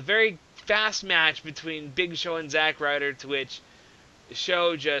a very fast match between Big Show and Zack Ryder, to which the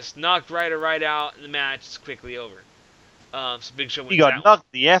Show just knocked Ryder right out, and the match is quickly over. So Big Show wins. You got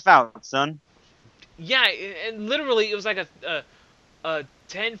knocked the F out, son. Yeah, and literally it was like a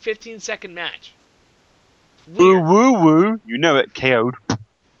 10-15 second match. Woo woo woo. You know it, KO'd.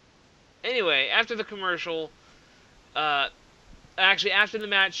 Anyway, after the commercial, after the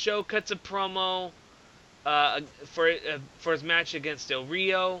match, Show cuts a promo for his match against Del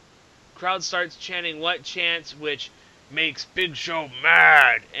Rio. Crowd starts chanting "What chants?" which makes Big Show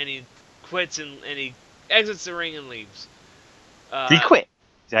mad, and he quits and he exits the ring and leaves. Did he quit?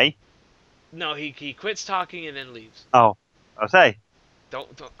 Jay? No, he quits talking and then leaves. Oh, I'll say. Don't.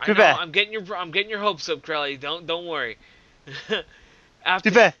 I know, I'm getting your hopes up, Crowley. Don't worry. To be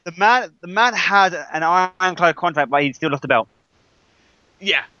fair, the man had an ironclad contract, but he still lost the belt.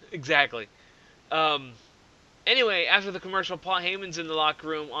 Yeah, exactly. Anyway, after the commercial, Paul Heyman's in the locker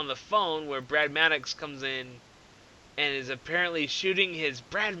room on the phone, where Brad Maddox comes in and is apparently shooting his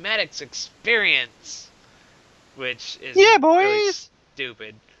Brad Maddox experience, which is really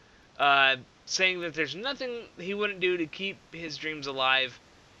stupid. Saying that there's nothing he wouldn't do to keep his dreams alive.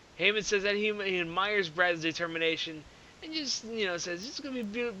 Heyman says that he admires Brad's determination and just, says it's going to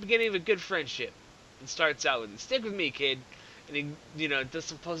be the beginning of a good friendship. And starts out with, "Stick with me, kid." And he, does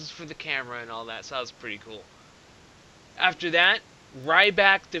some poses for the camera and all that, so that was pretty cool. After that,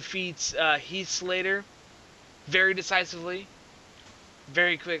 Ryback defeats Heath Slater very decisively,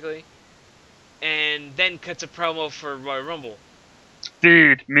 very quickly, and then cuts a promo for Royal Rumble.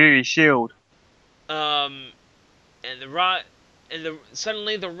 Dude, Mary Shield.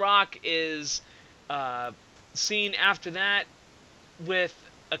 Suddenly The Rock is seen after that with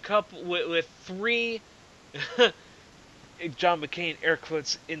with three John McCain air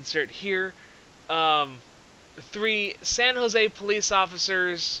quotes insert here, 3 San Jose police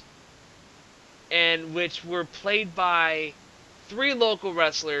officers, and which were played by 3 local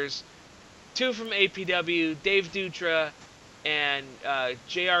wrestlers, 2 from APW, Dave Dutra and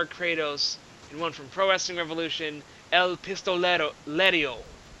JR Kratos, and 1 from Pro Wrestling Revolution, El Pistolero.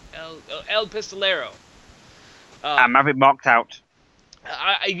 Maverick marked out.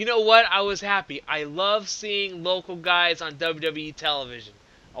 You know what? I was happy. I love seeing local guys on WWE television.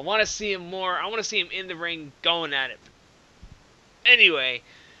 I want to see him more. I want to see him in the ring going at it. Anyway,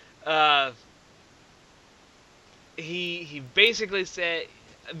 he basically said,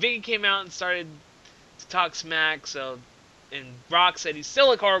 Vicky came out and started to talk smack, and Brock said he's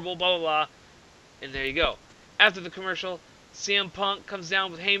still horrible, blah, blah, blah. And there you go. After the commercial, CM Punk comes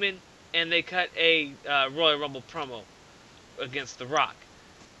down with Heyman, and they cut a Royal Rumble promo against The Rock.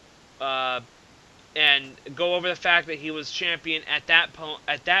 And go over the fact that he was champion at that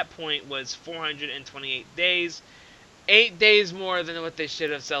point was 428 days. 8 days more than what they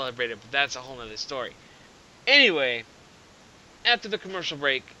should have celebrated, but that's a whole nother story. Anyway, after the commercial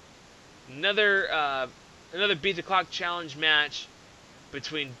break, another Beat the Clock challenge match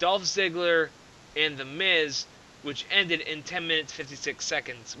between Dolph Ziggler and The Miz, which ended in 10 minutes 56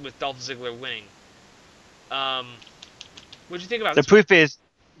 seconds with Dolph Ziggler winning. What'd you think about the this? The proof is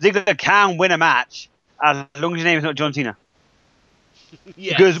Ziggler can win a match as long as his name is not John Cena.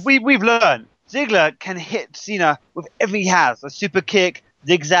 Yes. Because we've learned Ziggler can hit Cena with everything he has: a super kick,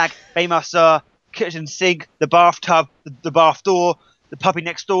 zigzag, Baymaster, kitchen sink, the bathtub, the bath door. the puppy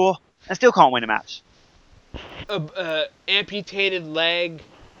next door, and still can't win a match. Amputated leg.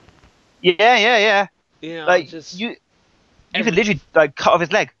 Yeah. You know, Like just you could literally like cut off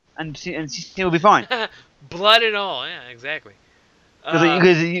his leg and he'll be fine. blood and all. Yeah, exactly.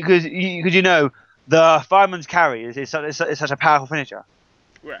 Because you know the fireman's carry is such a powerful finisher.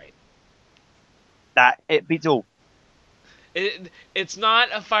 Right. That it beats all. It's not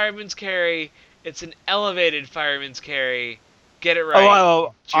a fireman's carry. It's an elevated fireman's carry. Get it right.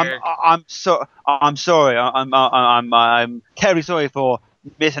 I'm sorry. I'm terribly sorry for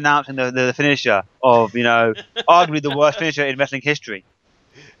misannouncing the finisher of, you know, arguably the worst finisher in wrestling history.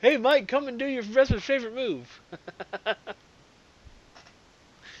 Hey, Mike, come and do your wrestler's favorite move.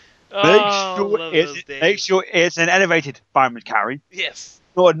 Make sure it's an elevated fireman's carry. Yes.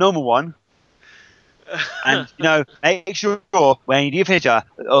 Not a normal one. And, you know, make sure when you do a finisher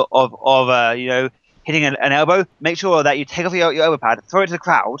of you know, hitting an elbow, make sure that you take off your elbow pad, throw it to the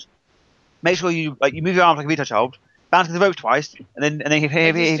crowd. Make sure you move your arms like a Vito child, bounce to the ropes twice, and then hit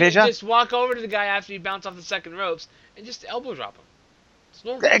finisher. Just walk over to the guy after you bounce off the second ropes and just elbow drop him. It's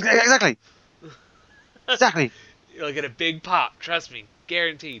normal. Exactly. Exactly. You'll get a big pop. Trust me,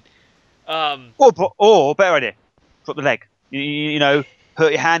 guaranteed. Or better idea, drop the leg. You know,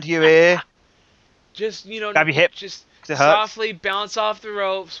 put your hand to your ear. Just, you know, grab your hip. Just softly bounce off the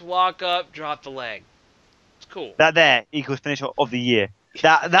ropes, walk up, drop the leg. It's cool. That there equals finisher of the year.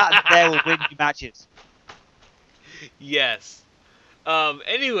 That there will win you matches. Yes.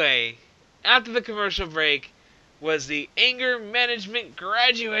 Anyway, after the commercial break was the anger management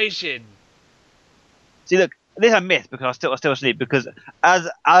graduation. See, look, this I missed because I was still asleep. Because as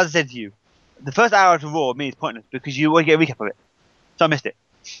I said to you, the first hour of Raw me is pointless because you won't get a recap of it, so I missed it.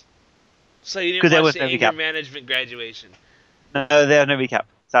 So you didn't watch the anger management graduation? No, there was no recap.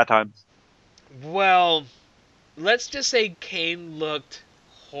 Sad times. Well, let's just say Kane looked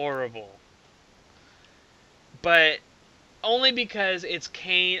horrible. But only because it's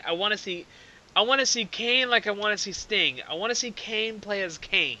Kane. I want to see Kane like I want to see Sting. I want to see Kane play as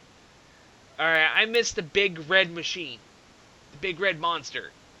Kane. Alright, I miss the big red machine. The big red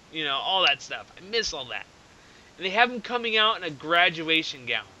monster. You know, all that stuff. I miss all that. And they have him coming out in a graduation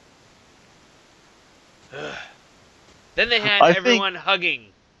gown. Ugh. Then they had everyone hugging.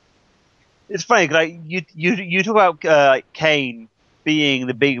 It's funny, like you talk about Kane being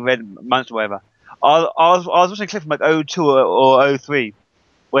the big red monster, or whatever. I was watching a clip from like 02 or 03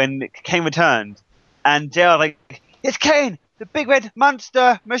 when Kane returned, and they were like, "It's Kane, the big red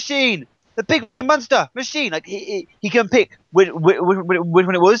monster machine, the big monster machine." Like he can pick which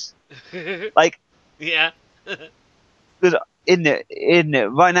one it was. Like, yeah. Because in it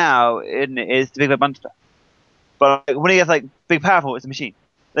right now, it's the big red monster. But like, when he gets like big powerful, it's a machine.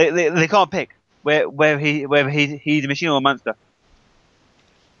 They can't pick whether he's a machine or a monster.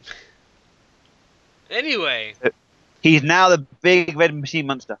 Anyway, he's now the big red machine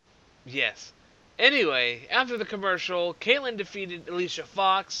monster. Yes. Anyway, after the commercial, Caitlyn defeated Alicia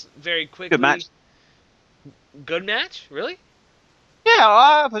Fox very quickly. Good match. Good match, really? Yeah,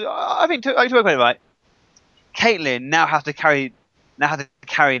 I think I talk about it right. Caitlyn now has to carry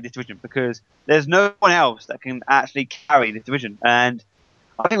this division because there's no one else that can actually carry this division, and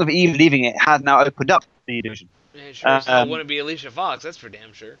I think with Eve leaving it has now opened up the division. Yeah, sure as hell wouldn't be Alicia Fox, that's for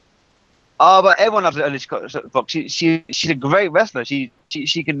damn sure. Oh, but everyone loves Alicia Fox. She's a great wrestler. She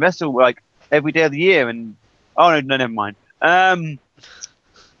can wrestle like every day of the year, and no, never mind. But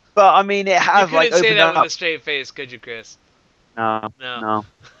I mean, it has like opened up. You couldn't say that with a straight face, could you, Chris? No.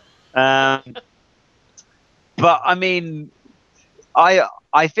 But I mean,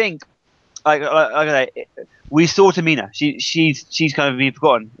 I think like we saw Tamina. She's kind of been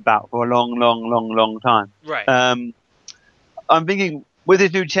forgotten about for a long time. Right. I'm thinking with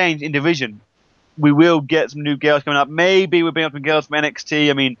this new change in division, we will get some new girls coming up. Maybe we'll bring up some girls from NXT.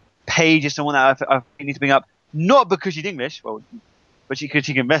 I mean, Paige is someone that I need to bring up, not because she's English, but she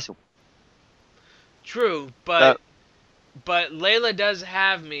can wrestle. True, but Layla does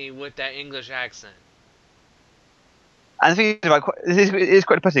have me with that English accent. And the thing is, it is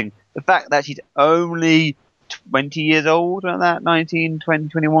quite depressing. The fact that she's only 20 years old, around that, 19, 20,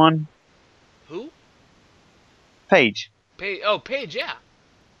 21. Who? Paige. Paige, yeah.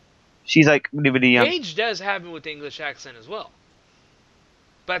 She's like really young. Paige does have me with the English accent as well.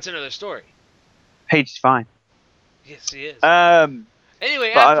 But that's another story. Paige is fine. Yes, she is.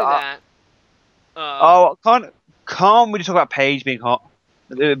 Anyway, after that... can't we just talk about Paige being hot?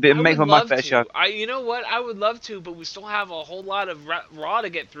 It makes my mind better show. You know what? I would love to, but we still have a whole lot of Raw to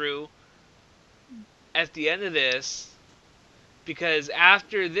get through at the end of this. Because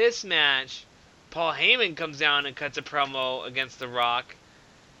after this match, Paul Heyman comes down and cuts a promo against The Rock,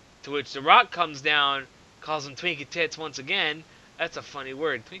 to which The Rock comes down, calls him Twinkie Tits once again. That's a funny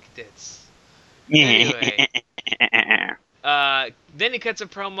word, Twinkie Tits. Anyway, then he cuts a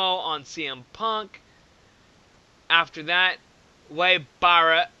promo on CM Punk. After that, Wade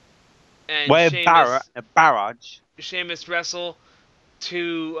Barrett and Sheamus wrestle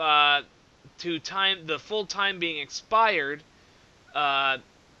to time the full time being expired, and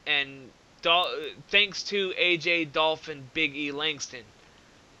thanks to AJ, Dolph, and Big E Langston.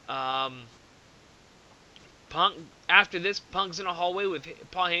 Punk. After this, Punk's in a hallway with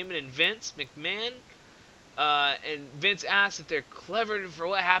Paul Heyman and Vince McMahon, and Vince asks if they're clever for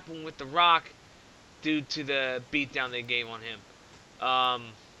what happened with The Rock due to the beatdown they gave on him.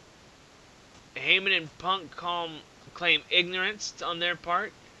 Heyman and Punk claim ignorance on their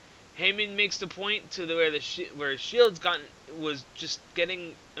part. Heyman makes the point to where Shield's was just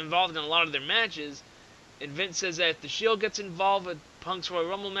getting involved in a lot of their matches, and Vince says that if the Shield gets involved with Punk's Royal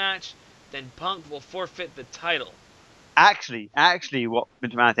Rumble match, then Punk will forfeit the title. Actually, what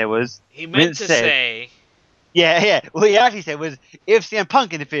Vince McMahon said was... He meant to say... Yeah. What he actually said was, if CM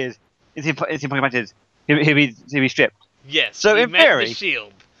Punk interferes in CM Punk matches, he'll be stripped. Yes, so he in meant theory... the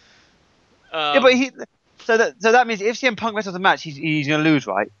Shield. Yeah, but so that means if CM Punk wrestles the match, he's going to lose,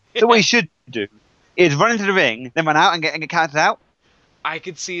 right? So what he should do is run into the ring, then run out and get counted out. I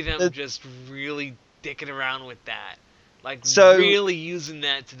could see them just really dicking around with that. So, really using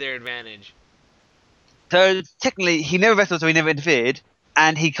that to their advantage. So technically, he never wrestled, so he never interfered,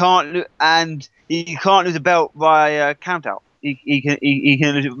 and he can't lose the belt by count out. He can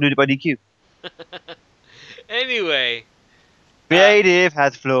lose it by DQ. Anyway, creative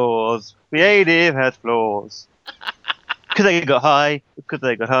has flaws. Because they got high.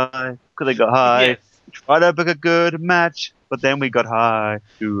 Yes. We tried to book a good match, but then we got high.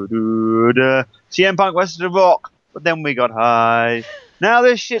 CM Punk versus The Rock, but then we got high. Now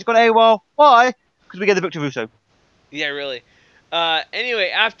this shit's gone AWOL. Why? Because we get the book to Russo. Yeah, really.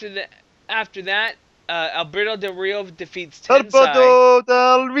 Anyway, after that, Alberto Del Rio defeats Tensai. Alberto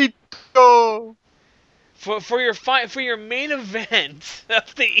Del Rio. For your main event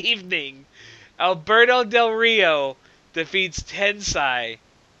of the evening, Alberto Del Rio defeats Tensai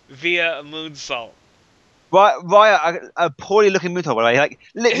via a moonsault. Right, a poorly looking moonsault, by the way. Like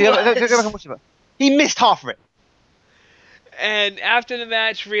literally, go back and watch it. He missed half of it. And after the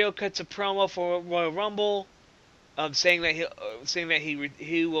match, Rio cuts a promo for Royal Rumble, saying that he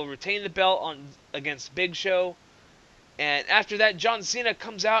will retain the belt against Big Show. And after that, John Cena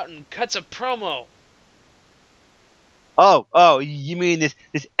comes out and cuts a promo. Oh, you mean this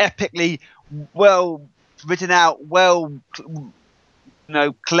epically well written out,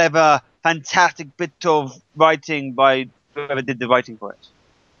 clever, fantastic bit of writing by whoever did the writing for it.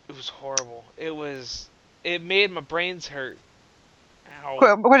 It was horrible. It made my brains hurt.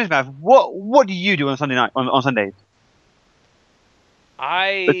 Ow. Question, Matt. What do you do on Sunday night? On Sundays?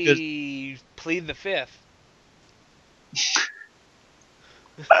 I plead the fifth.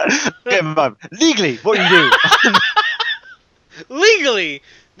 Legally, what do you do? Legally,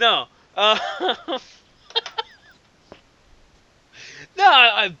 no. No,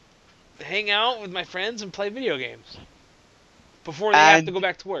 I hang out with my friends and play video games before they have to go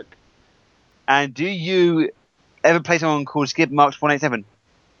back to work. And do you ever play someone called Skip Marks 187?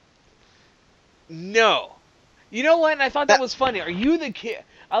 No. You know what? And I thought that was funny. Are you the kid?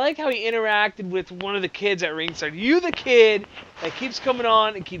 I like how he interacted with one of the kids at ringside. Are you the kid that keeps coming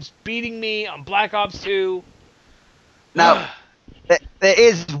on and keeps beating me on Black Ops 2? Now, there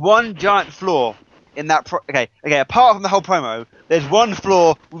is one giant flaw in that. Okay. Apart from the whole promo, there's one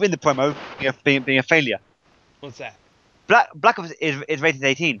flaw within the promo being a failure. What's that? Black Ops is rated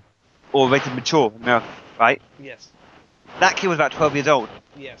 18 or rated mature in America, right? Yes. That kid was about 12 years old.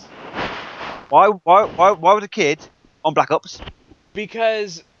 Yes. Why was a kid on Black Ops?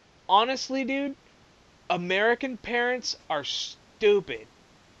 Because honestly, dude, American parents are stupid.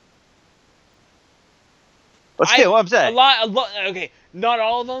 But still, what I'm saying. A lot. Okay, not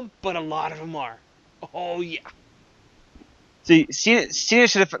all of them, but a lot of them are. Oh yeah. See, Cena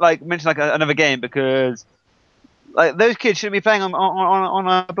should have mentioned another game because those kids shouldn't be playing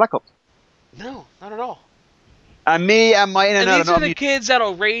on Black Ops. No, not at all. And me and my internet. And these are the kids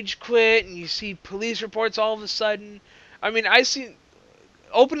that'll rage quit, and you see police reports all of a sudden. I mean, I see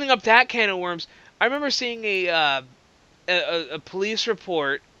opening up that can of worms. I remember seeing a police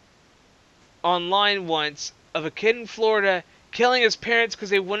report online once of a kid in Florida killing his parents because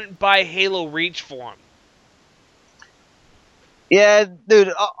they wouldn't buy Halo Reach for him. Yeah,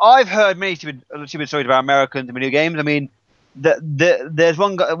 dude, I've heard many stupid stories about Americans and video games. I mean, there's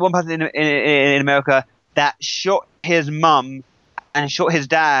one person in America that shot his mum and shot his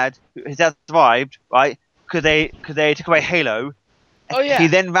dad. His dad survived, right? Because they took away Halo. Oh yeah. He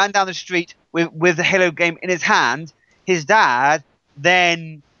then ran down the street with the Halo game in his hand. His dad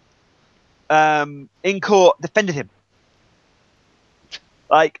then in court defended him.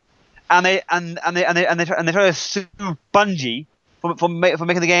 Like, and they try to sue Bungie for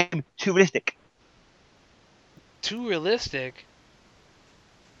making the game too realistic. Too realistic?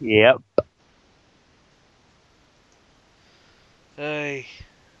 Yep.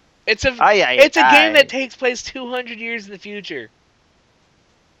 It's a game that takes place 200 years in the future.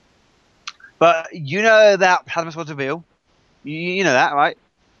 But you know that Plasma Sword's reveal. You know that, right?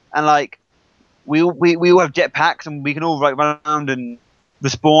 And like, we all have jetpacks and we can all like run around and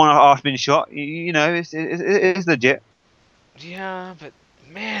respawn after being shot. You know, it's legit. Yeah, but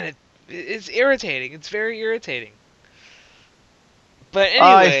man, it's irritating. It's very irritating. But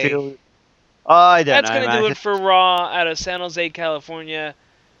anyway, I don't know. That's gonna do it for Raw out of San Jose, California,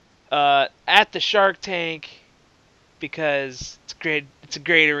 at the Shark Tank, because it's great. It's a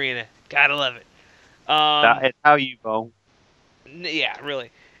great arena. Gotta love it. That is how you roll. Yeah,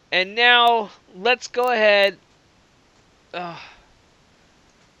 really. And now let's go ahead.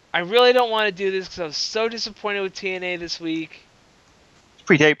 I really don't want to do this because I was so disappointed with TNA this week. It's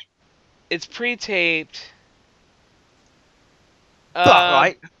pre-taped. It's pre-taped.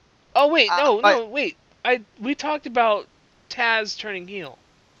 Right. Oh wait, wait. We talked about Taz turning heel.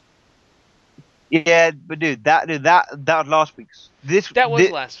 Yeah, but dude, that was last week's. That was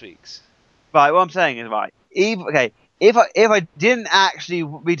last week's. Right. What I'm saying is right. If I didn't actually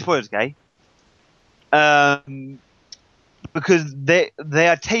read spoilers, okay, because they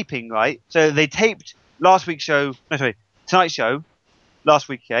are taping, right? So they taped tonight's show last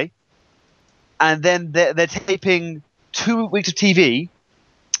week, okay, and then they're taping 2 weeks of TV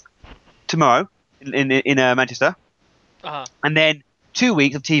tomorrow in Manchester, and then 2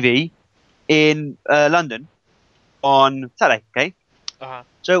 weeks of TV in London on Saturday, okay.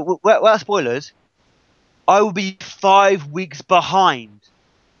 So without spoilers, I will be 5 weeks behind.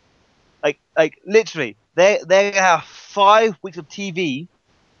 Like literally, they're gonna have 5 weeks of TV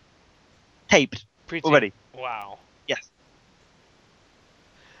taped already. Wow. Yes.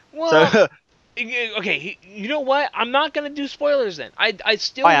 Well, So, okay. You know what? I'm not gonna do spoilers then. I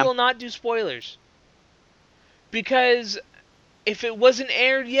still will not do spoilers because if it wasn't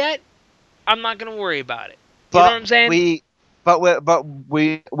aired yet, I'm not gonna worry about it. You know what I'm saying?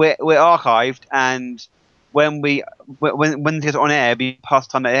 We're archived, and when it gets on air, it'll be past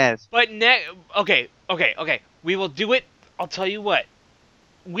time that it airs. But okay. We will do it. I'll tell you what.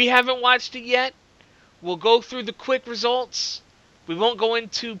 We haven't watched it yet. We'll go through the quick results. We won't go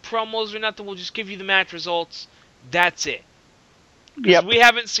into promos or nothing. We'll just give you the match results. That's it. Yep. We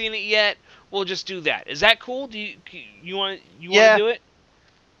haven't seen it yet. We'll just do that. Is that cool? Do you want to do it?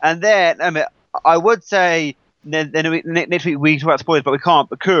 And then I would say then next week we talk about spoilers, but we can't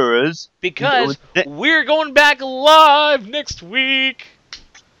because we're going back live next week.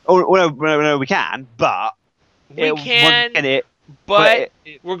 No, we can, but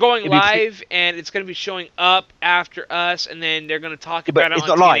we're going live, and it's going to be showing up after us, and then they're going to talk about it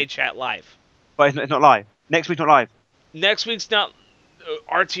on TNA Chat Live. But it's not live. Next week's not live. Next week's not.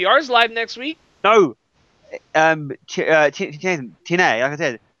 RTR's live next week. No, TNA, like I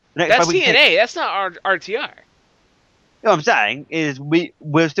said. That's TNA. That's not RTR. What I'm saying is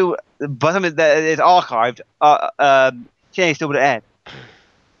we're still, by the time it's archived, TNA still would have aired.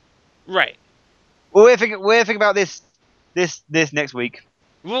 Right. We're thinking about this next week.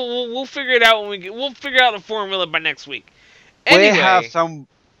 We'll figure it out we'll figure out the formula by next week. Anyway,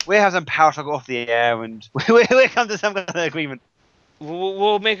 we have some power struggle off the air, and we come to some kind of agreement.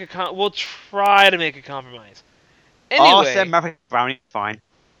 We'll try to make a compromise. Anyway, I'll send Maverick Brownie. Fine.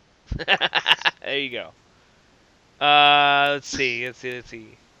 There you go. Let's see.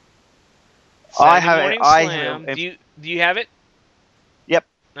 I have it. Do you have it? Yep.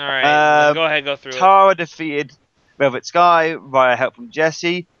 All right. Go ahead. Go through Tara defeated Velvet Sky via help from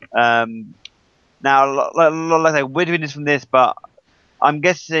Jesse. Now, like I say, we're doing this from this, but I'm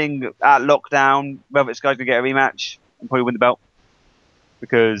guessing at Lockdown, Velvet Sky's gonna get a rematch and probably win the belt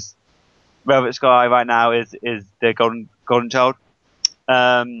because Velvet Sky right now is the golden child.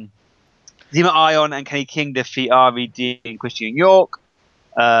 Zima Ion and Kenny King defeat RVD and Christian York.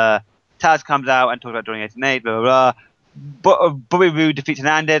 Taz comes out and talks about joining 88, blah, blah, blah. Bobby Roode defeats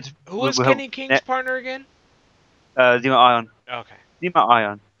Hernandez. Who is Kenny King's partner again? Zima Ion. Okay. Zima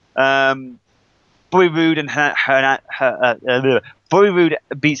Ion. Bobby Roode and Bobby Roode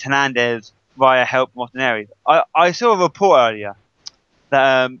beats Hernandez via help from Austin Aries. I saw a report earlier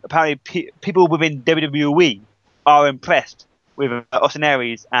that apparently people within WWE are impressed with Austin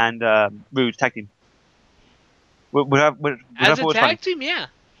Aries and Rude's tag team. As a tag team, yeah.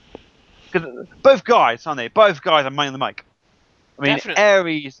 Because both guys, aren't they? Both guys are money on the mic. I mean, Definitely.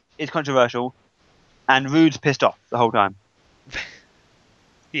 Aries is controversial, and Rude's pissed off the whole time.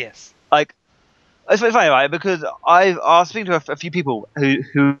 Yes. Like, it's funny, right? Because I was speaking to a few people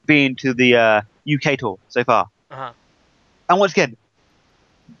who've been to the UK tour so far, Uh-huh. and once again,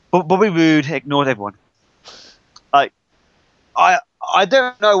 Bobby Roode ignores everyone. Like, I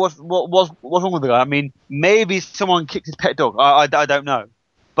don't know what's wrong with the guy. I mean, maybe someone kicked his pet dog. I don't know,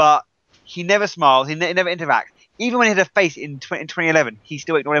 but he never smiles. He never interacts. Even when he had a face in 2011, he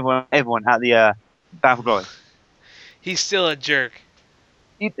still ignored everyone at the Bound for Glory. He's still a jerk.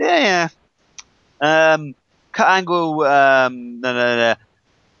 Yeah. Cut Angle. No.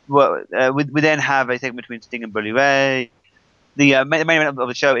 We then have a segment between Sting and Bully Ray. The main event of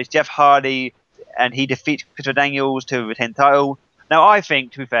the show is Jeff Hardy, and he defeats Christopher Daniels to retain the title. Now, I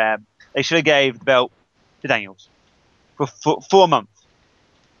think, to be fair, they should have gave the belt to Daniels for 4 months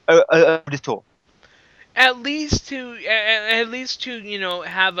of this tour. At least to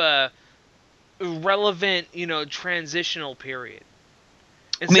have a relevant transitional period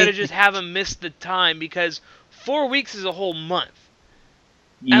instead of just have him miss the time, because 4 weeks is a whole month.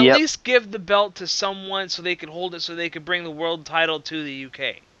 At least give the belt to someone so they can hold it, so they can bring the world title to the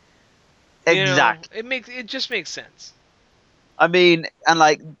UK. Exactly. It just makes sense. I mean, and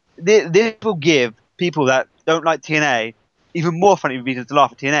like this will give people that don't like TNA even more funny reasons to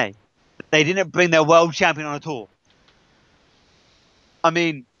laugh at TNA. They didn't bring their world champion on a tour. I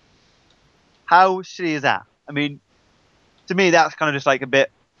mean, how shitty is that? I mean, to me, that's kind of just like a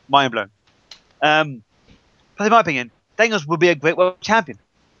bit mind blown. But in my opinion, Daniels would be a great world champion.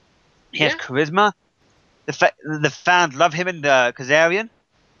 He has charisma. The fans love him and Kazarian.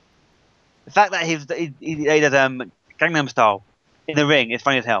 The fact that he does Gangnam Style in the ring is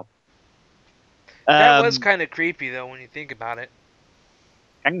funny as hell. That was kind of creepy, though, when you think about it.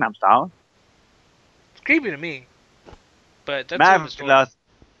 Gangnam Style? It's creepy to me. But that's another story.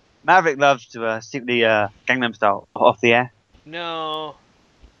 Maverick loves to stick the Gangnam Style off the air. No.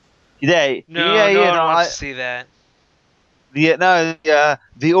 No one wants to see that. The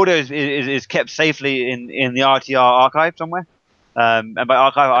audio is kept safely in the RTR archive somewhere. And by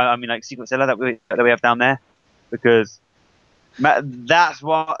archive, I mean like secret cellar that we have down there, because that's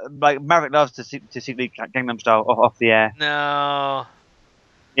what Maverick loves to secretly Gangnam Style off the air. No.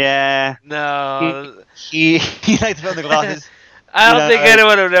 Yeah. No. He likes to put on the glasses. I don't think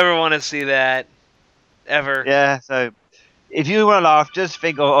anyone would ever want to see that, ever. Yeah. So if you want to laugh, just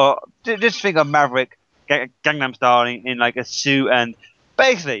think of Maverick Gangnam Style in like a suit, and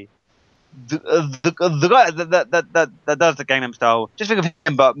basically the guy that does the Gangnam Style, just think of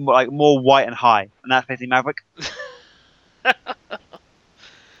him but more white and high, and that's basically Maverick.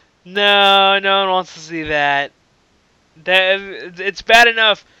 No one wants to see that. It's bad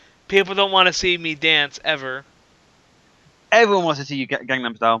enough people don't want to see me dance ever. Everyone wants to see you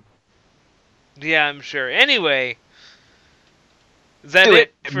Gangnam Style. Yeah, I'm sure. Anyway, is that Do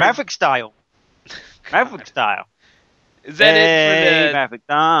it? Maverick style. Maverick style. Is that it for the Maverick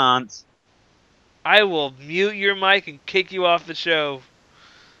dance? I will mute your mic and kick you off the show.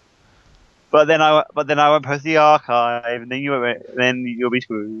 But then I won't post the archive, and then you'll be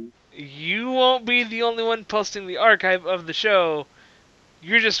screwed. You won't be the only one posting the archive of the show.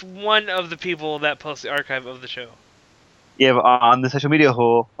 You're just one of the people that post the archive of the show. Yeah, but on the social media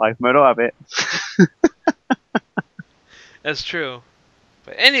whore, like Murdo Abbott. That's true.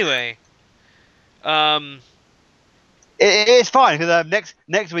 But anyway, it's fine because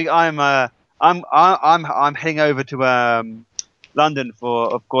next week I'm heading over to London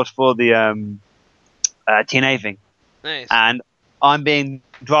for the TNA thing. Nice. And I'm being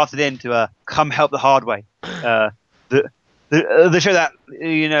drafted in to come help the hard way. The show that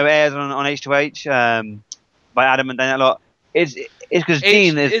airs on H2H by Adam and Dan a lot. It's because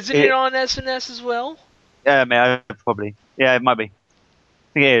Dean is. Isn't it on SNS as well? Yeah, probably. Yeah, it might be. I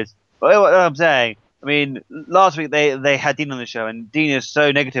think it is. But what I'm saying, I mean, last week they had Dean on the show, and Dean is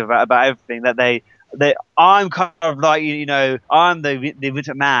so negative about everything that I'm kind of like I'm the Vince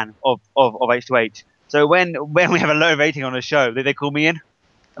McMahon of H2H. So when we have a low rating on a show, they call me in,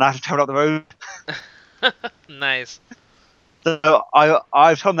 and I have to travel up the road. Nice. So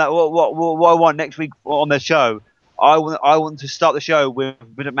I've told them that what I want next week on the show. I want to start the show with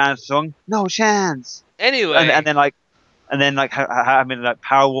Vince McMahon's song "No Chance." Anyway, and then have me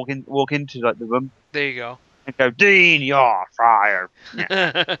power walk into the room. There you go. And go, Dean, you're fired.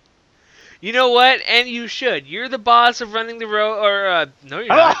 You know what? And you should. You're the boss of running the road, or no,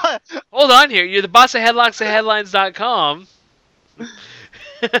 you're not. Hold on here. You're the boss of headlocksandheadlines.com.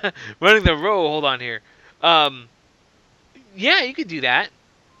 Running the road. Hold on here. Yeah, you could do that.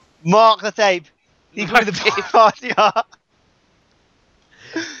 Mark the tape. You can be the big party.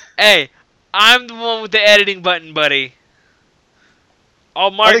 Hey, I'm the one with the editing button, buddy.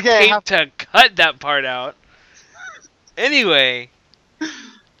 I'll mark tape to cut that part out. Anyway.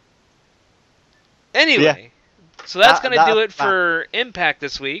 Yeah. So that's going to do it for Impact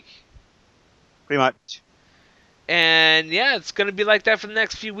this week. Pretty much. And yeah, it's going to be like that for the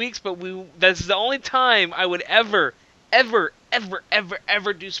next few weeks, but this is the only time I would ever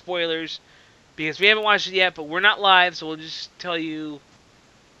do spoilers, because we haven't watched it yet, but we're not live, so we'll just tell you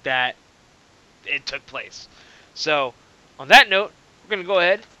that it took place. So, on that note, we're going to go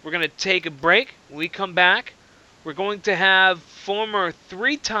ahead. We're going to take a break. When we come back, we're going to have former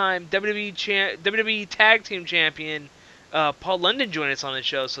 3-time WWE Tag Team Champion Paul London join us on the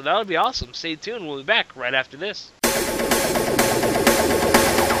show, so that'll be awesome. Stay tuned. We'll be back right after this.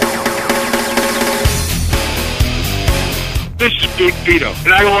 This is Big Vito,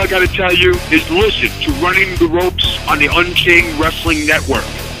 and all I gotta tell you is listen to Running the Ropes on the Unchained Wrestling Network.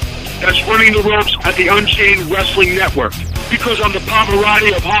 That's Running the Ropes at the Unchained Wrestling Network. Because I'm the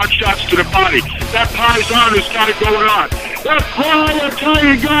Pavarotti of hard shots to the body. That Paisan has got it going on. That fly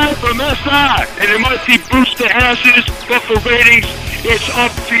Italian guy from SI. And it might be boost the asses, but for ratings, it's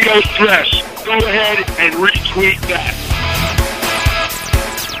up Vito's dress. Go ahead and retweet that.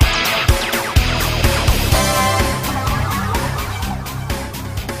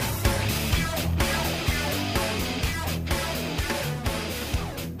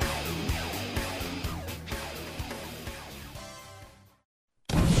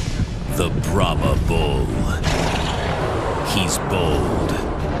 The Brahma Bull. He's bold.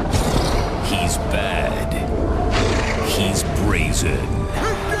 He's bad. He's brazen.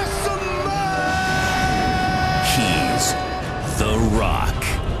 He's The Rock.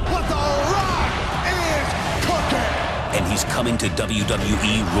 What The Rock is cooking! And he's coming to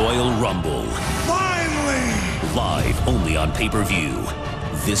WWE Royal Rumble. Finally! Live only on pay-per-view.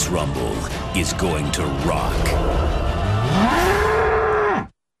 This Rumble is going to rock.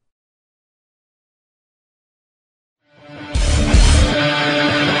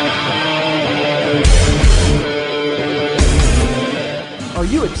 Are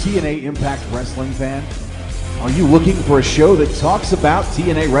you a TNA Impact Wrestling fan? Are you looking for a show that talks about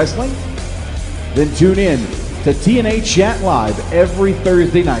TNA Wrestling? Then tune in to TNA Chat Live every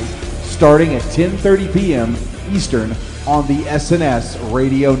Thursday night, starting at 10:30 p.m. Eastern on the SNS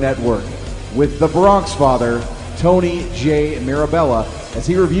Radio Network, with the Bronx Father, Tony J. Mirabella, as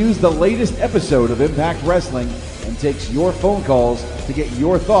he reviews the latest episode of Impact Wrestling and takes your phone calls to get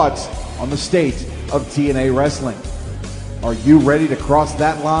your thoughts on the state of TNA Wrestling. Are you ready to cross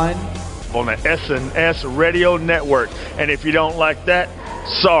that line? On the SNS Radio Network. And if you don't like that,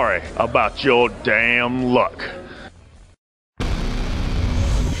 sorry about your damn luck.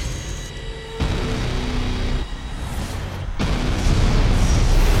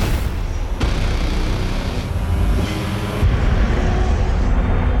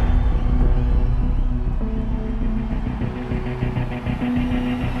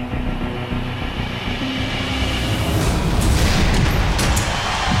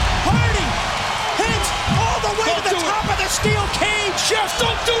 Jeff,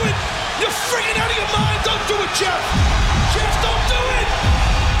 don't do it! You're freaking out of your mind! Don't do it, Jeff! Jeff, don't do it!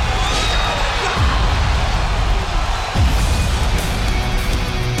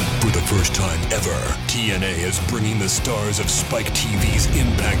 For the first time ever, TNA is bringing the stars of Spike TV's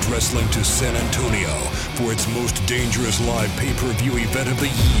Impact Wrestling to San Antonio for its most dangerous live pay-per-view event of the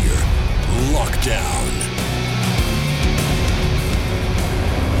year, Lockdown.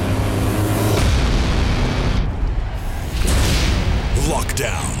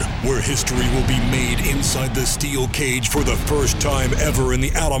 Lockdown, where history will be made inside the steel cage for the first time ever in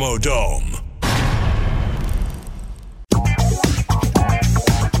the Alamo Dome.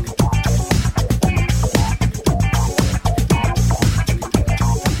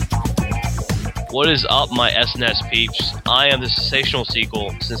 What is up, my SNS peeps? I am the sensational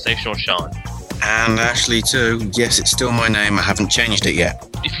sequel, Sensational Sean. And Ashley too. Yes, it's still my name. I haven't changed it yet.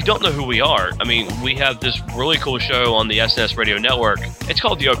 If you don't know who we are, I mean, we have this really cool show on the SNS Radio Network. It's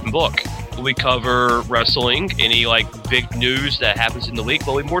called The Open Book. We cover wrestling, any big news that happens in the week,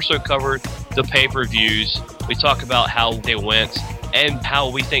 but we more so cover the pay-per-views. We talk about how they went and how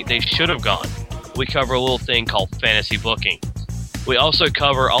we think they should have gone. We cover a little thing called fantasy booking. We also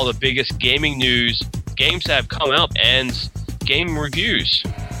cover all the biggest gaming news, games that have come out, and game reviews.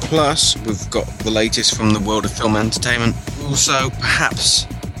 Plus, we've got the latest from the world of film entertainment. Also, perhaps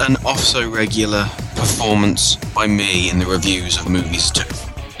an off-so-regular performance by me in the reviews of movies too.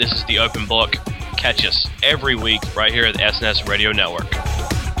 This is The Open Book. Catch us every week right here at the SNS Radio Network.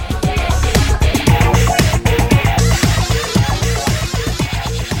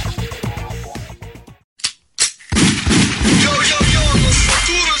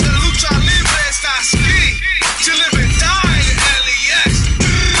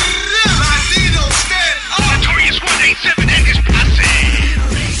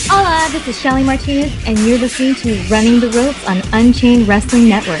 Hola, this is Shelly Martinez, and you're listening to Running the Ropes on Unchained Wrestling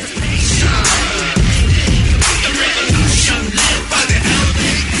Network.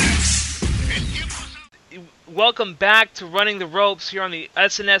 Welcome back to Running the Ropes here on the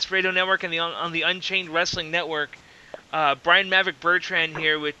SNS Radio Network and on the Unchained Wrestling Network. Brian Maverick Bertrand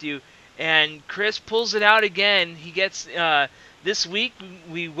here with you, and Chris pulls it out again. He gets this week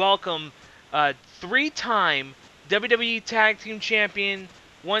we welcome 3-time WWE Tag Team Champion,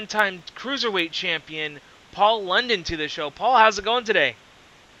 1-time Cruiserweight Champion Paul London to the show. Paul, how's it going today?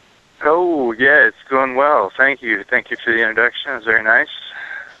 Oh, yeah, it's going well. Thank you. Thank you for the introduction. It was very nice.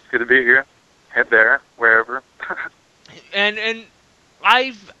 It's good to be here. Head there, wherever. and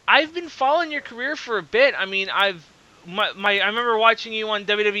I've been following your career for a bit. I mean, I remember watching you on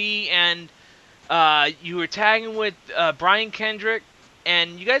WWE, and you were tagging with Brian Kendrick,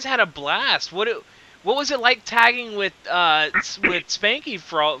 and you guys had a blast. What was it like tagging with Spanky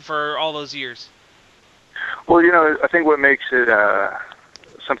for all those years? Well, you know, I think what makes it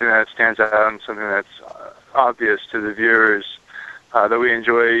something that stands out and something that's obvious to the viewers, that we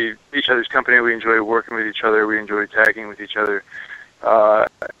enjoy each other's company, we enjoy working with each other, we enjoy tagging with each other, and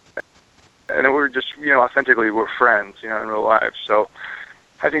then we're just, you know, authentically we're friends, you know, in real life. So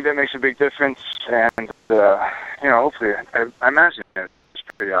I think that makes a big difference, and you know, hopefully, I imagine it's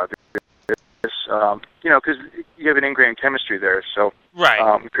pretty obvious. You know, because you have an ingrained chemistry there, so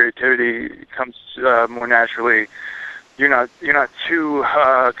right. Creativity comes more naturally. You're not too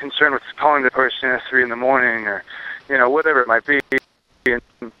concerned with calling the person at 3 a.m. or, you know, whatever it might be.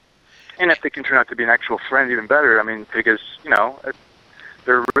 And if they can turn out to be an actual friend, even better. I mean, because, you know,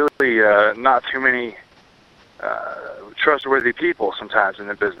 there are really not too many trustworthy people sometimes in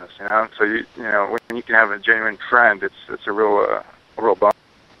the business, you know. So you know, when you can have a genuine friend, it's a real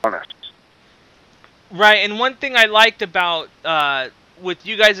bonus. Right, and one thing I liked about with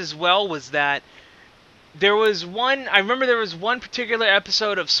you guys as well was that I remember there was one particular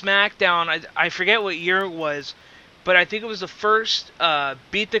episode of SmackDown, I forget what year it was, but I think it was the first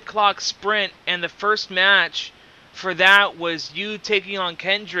Beat the Clock sprint, and the first match for that was you taking on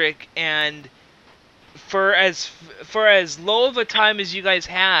Kendrick, and for as low of a time as you guys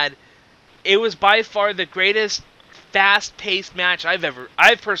had, it was by far the greatest fast-paced match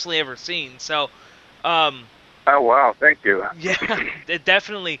I've personally ever seen. So oh wow, thank you. Yeah,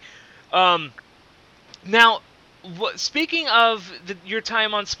 definitely. Now, speaking of your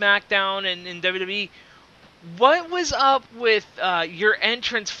time on SmackDown and in WWE, what was up with your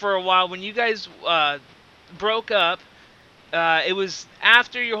entrance for a while when you guys broke up? It was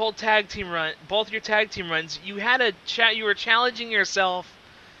after your whole tag team run, both your tag team runs. You had a chat. You were challenging yourself,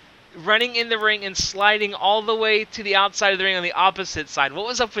 running in the ring and sliding all the way to the outside of the ring on the opposite side. What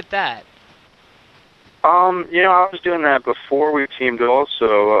was up with that? You know, I was doing that before we teamed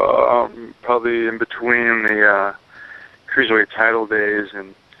also, probably in between the Cruiserweight title days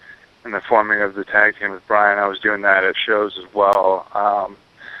and the forming of the tag team with Brian. I was doing that at shows as well.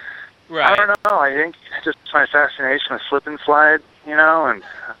 Right. I don't know, I think just my fascination with slip and slide, you know, and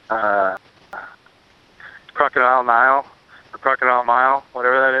Crocodile Nile, or Crocodile Mile,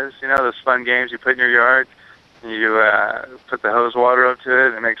 whatever that is, you know, those fun games you put in your yard. You put the hose water up to it,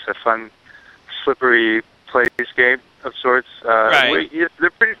 and it makes a fun slippery playscape of sorts. Right.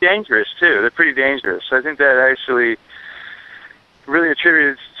 They're pretty dangerous too. They're pretty dangerous. So I think that actually really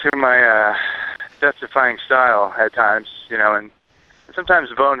attributed to my death-defying style at times, you know, and sometimes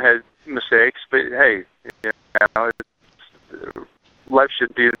bonehead mistakes. But hey, you know, life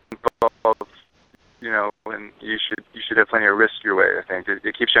should be involved, you know, and you should have plenty of risk your way. I think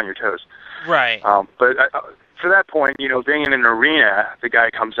it keeps you on your toes. Right. But to that point, you know, being in an arena, the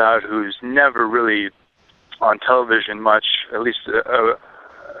guy comes out who's never really on television much, at least a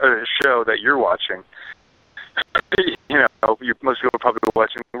show that you're watching. You know, most people are probably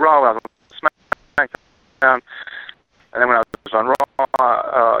watching Raw, I was on SmackDown, and then when I was on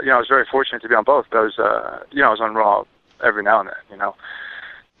Raw, you know, I was very fortunate to be on both. But I was, you know, I was on Raw every now and then. You know,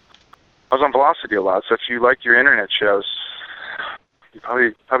 I was on Velocity a lot. So if you liked your internet shows, you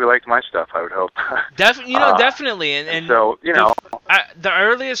probably liked my stuff, I would hope. Definitely, and so, you know, the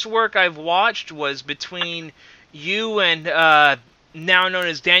earliest work I've watched was between you and now known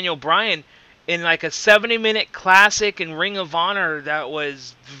as Daniel Bryan in like a 70-minute classic in Ring of Honor that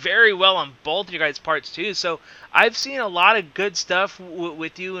was very well on both your guys' parts too. So I've seen a lot of good stuff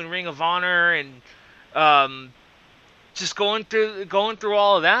with you in Ring of Honor, and just going through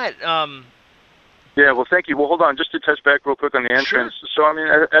all of that. Yeah, well, thank you. Well, hold on, just to touch back real quick on the entrance. Sure. So, I mean,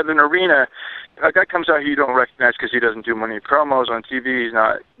 at an arena, a guy comes out who you don't recognize because he doesn't do many promos on TV. He's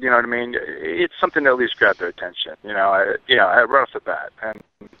not, you know what I mean? It's something to at least grab their attention, right off the bat. And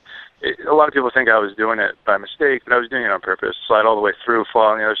a lot of people think I was doing it by mistake, but I was doing it on purpose. Slide all the way through,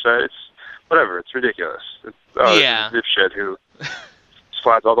 fall on the other side. It's whatever. It's ridiculous. It's dipshit who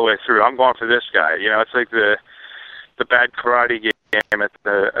slides all the way through. I'm going for this guy. It's like the bad karate game at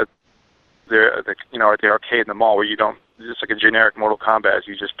the arcade in the mall where you don't, it's like a generic Mortal Kombat.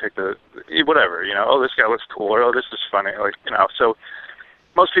 You just pick whatever, oh, this guy looks cool, or oh, this is funny, so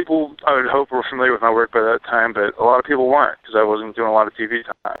most people, I would hope, were familiar with my work by that time, but a lot of people weren't because I wasn't doing a lot of TV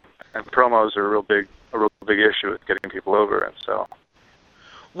time, and promos are a real big issue with getting people over, and so.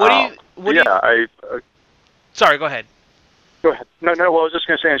 Sorry, go ahead. Go ahead. No, well, I was just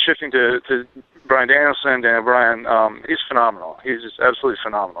going to say, and shifting to Bryan Danielson, Daniel Bryan, he's phenomenal. He's just absolutely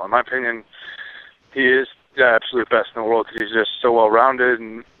phenomenal. In my opinion, he is the absolute best in the world because he's just so well-rounded,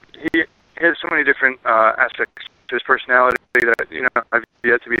 and he has so many different aspects to his personality that, I've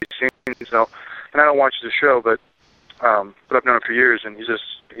yet to be seen. So, and I don't watch the show, but I've known him for years, and he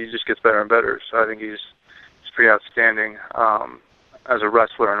just gets better and better. So I think he's pretty outstanding as a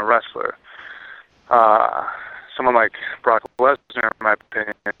wrestler and a wrestler. Someone like Brock Lesnar, in my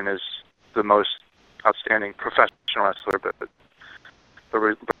opinion, is the most outstanding professional wrestler, but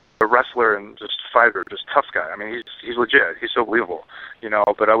a wrestler and just fighter, just tough guy. I mean, he's legit. He's so believable,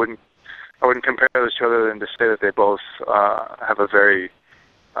 But I wouldn't compare those to other than to say that they both have a very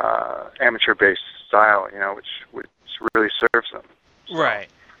amateur-based style, which really serves them. So, right.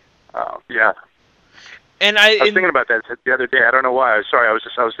 Yeah. And I was thinking about that the other day. I don't know why. I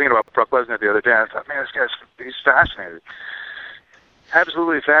was thinking about Brock Lesnar the other day. And I thought, man, he's fascinating.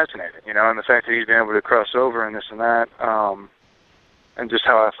 Absolutely fascinating, and the fact that he's been able to cross over and this and that, and just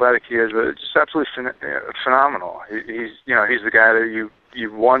how athletic he is, but it's just absolutely phenomenal. He's the guy that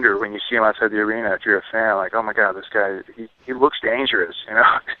you wonder when you see him outside the arena if you're a fan, like, oh my God, this guy, he looks dangerous,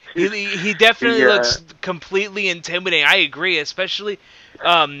 He definitely looks completely intimidating. I agree, especially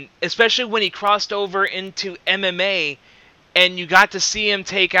when he crossed over into MMA, and you got to see him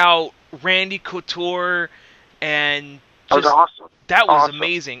take out Randy Couture, and that was awesome. That was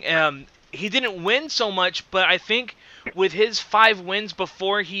amazing. He didn't win so much, but I think with his 5 wins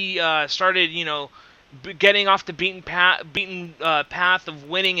before he started, getting off the beaten path of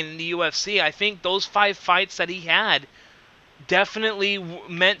winning in the UFC, I think those 5 fights that he had definitely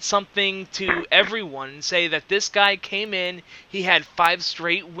meant something to everyone. Say that this guy came in, he had 5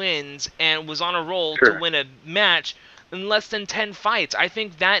 straight wins, and was on a roll to win a match in less than 10 fights. I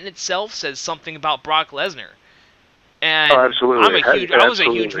think that in itself says something about Brock Lesnar. And absolutely. I was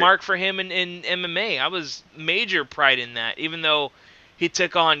a huge mark for him in MMA. I was major pride in that, even though he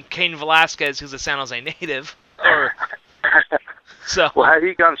took on Cain Velasquez, who's a San Jose native. Well, had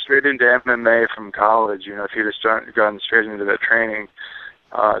he gone straight into MMA from college, if he'd have gone straight into that training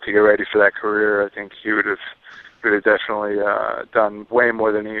to get ready for that career, I think he would have definitely done way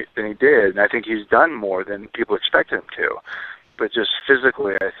more than he did. And I think he's done more than people expected him to. But just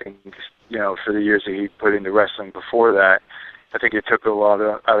physically, I think, for the years that he put into wrestling before that, I think it took a lot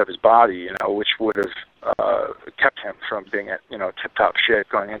out of his body, which would have kept him from being at, tip-top shape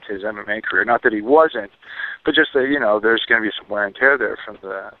going into his MMA career. Not that he wasn't, but just that, there's going to be some wear and tear there from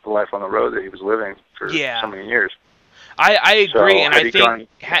the life on the road that he was living for so many years. I agree, and I think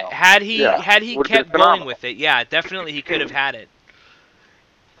had he kept going with it, definitely he could have had it.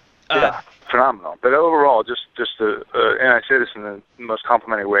 Phenomenal. But overall, just and I say this in the most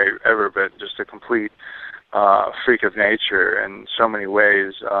complimentary way ever, but just a complete freak of nature in so many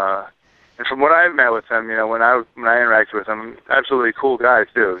ways. And from what I've met with him, when I interacted with him, absolutely cool guy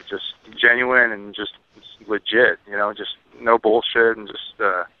too. Just genuine and just legit. Just no bullshit and just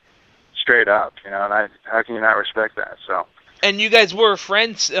straight up. And how can you not respect that? So. And you guys were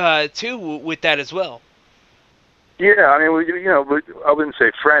friends too with that as well. Yeah, I mean, I wouldn't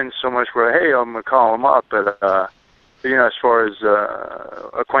say friends so much where, hey, I'm going to call him up, but, as far as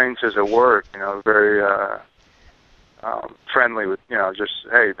acquaintances at work, very friendly with, just,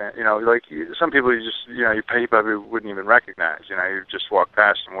 hey, man, like some people you probably wouldn't even recognize, you just walk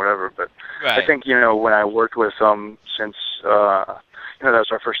past them, whatever. But I think, when I worked with them since, that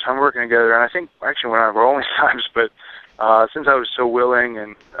was our first time working together, and I think actually one of our only times, but since I was so willing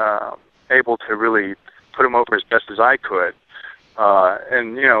and able to really put him over as best as I could,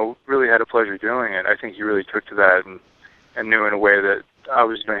 and really had a pleasure doing it, I think he really took to that and knew in a way that I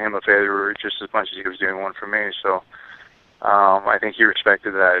was doing him a favor just as much as he was doing one for me. So I think he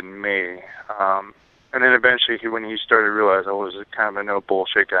respected that in me. And then eventually, when he started to realize I was kind of a no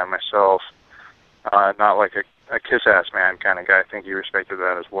bullshit guy myself, not like a kiss-ass man kind of guy, I think he respected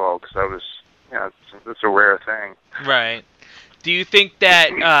that as well, because I was, it's a rare thing. Right. Do you think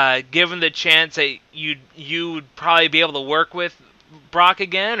that, given the chance, that you would probably be able to work with Brock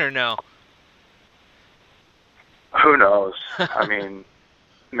again, or no? Who knows? I mean,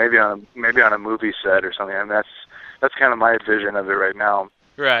 maybe on a movie set or something. And that's kind of my vision of it right now.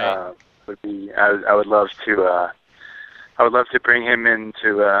 Right. Would be I would love to bring him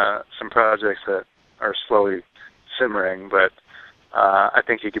into some projects that are slowly simmering, but I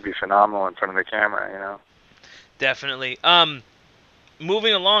think he could be phenomenal in front of the camera. Definitely.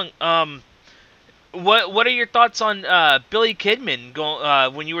 Moving along. What are your thoughts on Billy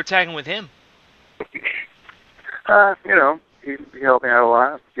Kidman when you were tagging with him? He helped me out a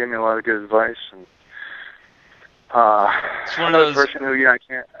lot, gave me a lot of good advice, and it's one of those person who I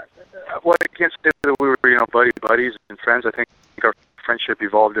can't say that we were buddies and friends. I think our friendship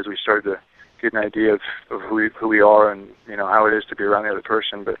evolved as we started to get an idea of who we are and how it is to be around the other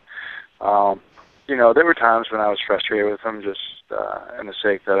person. But there were times when I was frustrated with him, just in the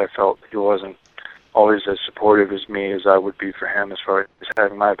sake that I felt he wasn't always as supportive as me as I would be for him, as far as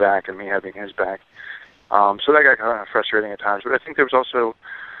having my back and me having his back. So that got kind of frustrating at times. But I think there was also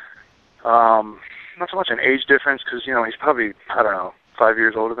not so much an age difference, because he's probably, I don't know, 5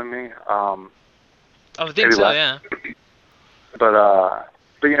 years older than me. I would think so, less. yeah. But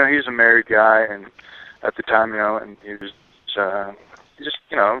he's a married guy, and at the time, and he was just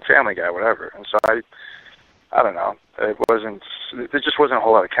a family guy, whatever. And so I don't know. There just wasn't a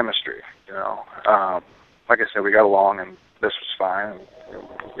whole lot of chemistry. Like I said, we got along, and this was fine.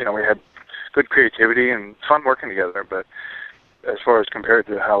 And, we had good creativity and fun working together. But as far as compared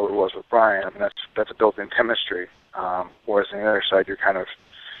to how it was with Brian, I mean, that's a built-in chemistry. Whereas on the other side, you're kind of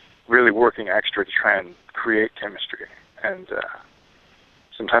really working extra to try and create chemistry. And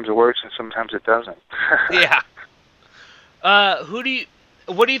sometimes it works, and sometimes it doesn't. Yeah. What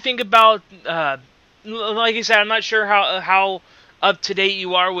do you think about? Like you said, I'm not sure how up to date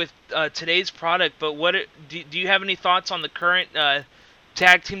you are with today's product, but do you have any thoughts on the current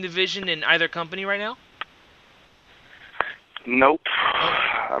tag team division in either company right now? Nope.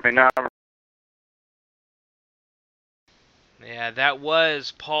 I mean, yeah, that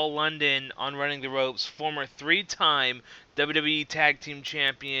was Paul London on Running the Ropes, former 3-time WWE Tag Team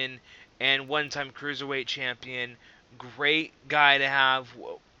Champion and 1-time Cruiserweight Champion. Great guy to have.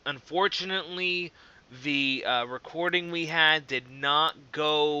 Unfortunately, the recording we had did not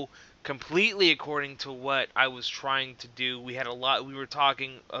go completely according to what I was trying to do. We had a lot. We were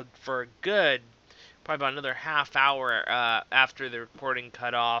talking for a good, probably about another half hour after the recording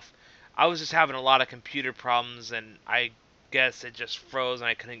cut off. I was just having a lot of computer problems, and I guess it just froze, and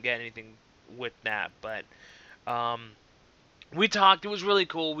I couldn't get anything with that. But we talked. It was really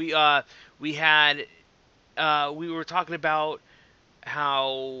cool. We were talking about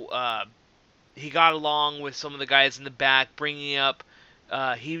how he got along with some of the guys in the back, bringing up.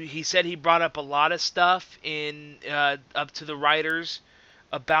 He said he brought up a lot of stuff up to the writers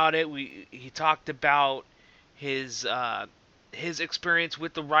about it. He talked about his experience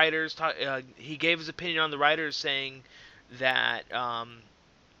with the writers. He gave his opinion on the writers, saying that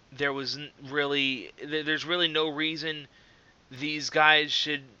there's really no reason these guys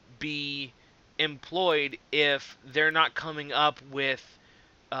should be employed if they're not coming up with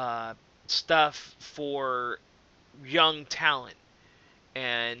stuff for young talent.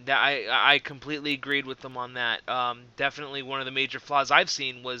 And I completely agreed with them on that. Definitely one of the major flaws I've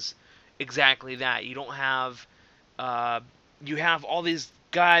seen was exactly that. You don't have you have all these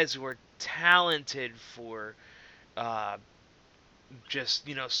guys who are talented for just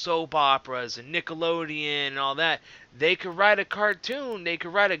soap operas and Nickelodeon and all that. They could write a cartoon, they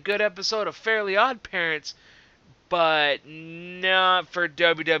could write a good episode of Fairly Odd Parents, but not for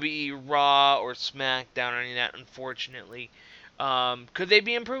WWE Raw or SmackDown or any of that, unfortunately. Could they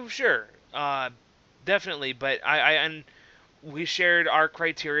be improved? Sure, definitely. But and we shared our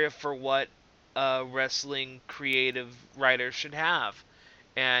criteria for what a wrestling creative writer should have,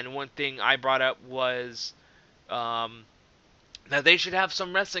 and one thing I brought up was that they should have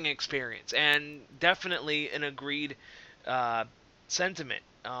some wrestling experience, and definitely an agreed sentiment.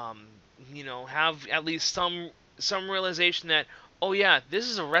 Have at least some realization that, oh yeah, this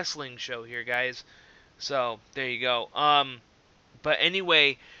is a wrestling show here, guys. So there you go. But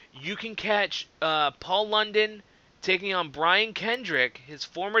anyway, you can catch Paul London taking on Brian Kendrick, his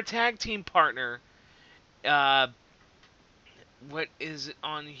former tag team partner. What is it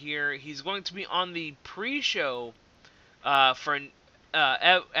on here? He's going to be on the pre-show as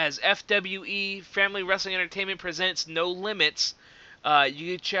FWE Family Wrestling Entertainment presents No Limits.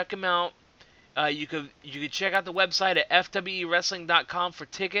 You can check him out. You could check out the website at fwewrestling.com for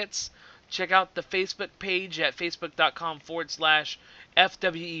tickets. Check out the Facebook page at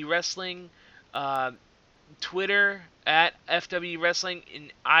facebook.com/FWE Wrestling. Twitter at FWE Wrestling,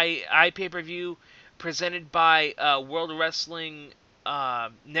 and iPay-per-view presented by World Wrestling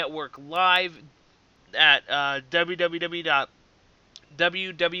Network Live at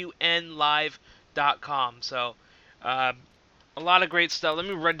www.wwnlive.com. So a lot of great stuff. Let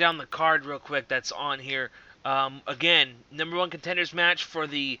me run down the card real quick that's on here. Again, number one contenders match for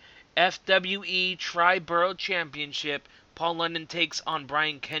the FWE Tri-Borough Championship. Paul London takes on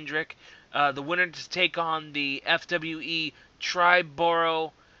Brian Kendrick. The winner to take on the FWE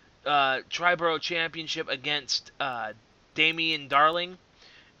Tri-Borough Championship against Damian Darling.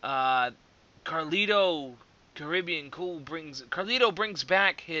 Carlito brings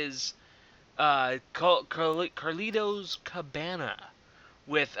back his Carlito's Cabana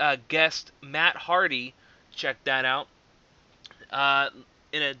with guest Matt Hardy. Check that out.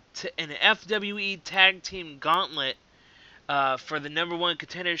 In an FWE Tag Team Gauntlet for the number one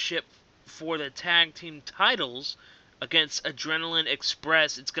contendership for the tag team titles against Adrenaline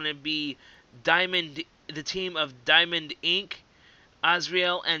Express. It's going to be the team of Diamond Inc.,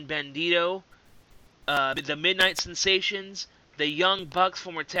 Azrael and Bandito, the Midnight Sensations, the Young Bucks,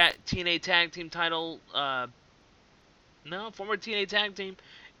 former TNA Tag Team title, former TNA Tag Team,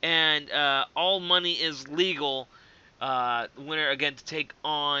 and All Money is Legal, winner again to take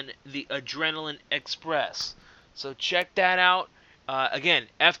on the Adrenaline Express. So check that out. Again,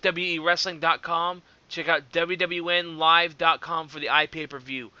 FWEWrestling.com. Check out WWNlive.com for the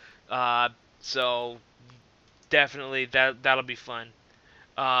iPay-per-view. So definitely that'll be fun.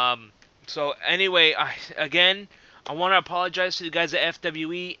 So anyway, I want to apologize to the guys at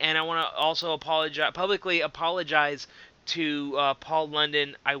FWE, and I want to also publicly apologize to Paul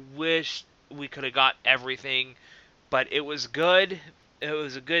London. I wish we could have got everything, but it was good. It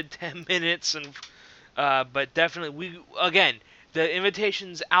was a good 10 minutes, and but definitely the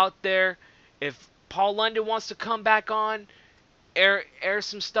invitation's out there. If Paul London wants to come back on, air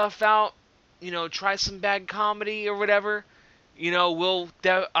some stuff out, try some bad comedy or whatever, we'll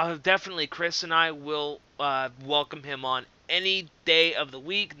definitely, Chris and I will welcome him on any day of the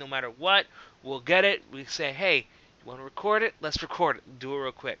week, no matter what. We'll get it. We say, hey, you want to record it? Let's record it. Do it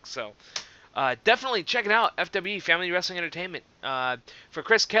real quick. So definitely check it out. FWE, Family Wrestling Entertainment. For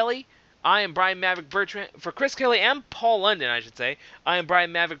Chris Kelly, I am Brian Maverick Bertrand. For Chris Kelly and Paul London, I should say, I am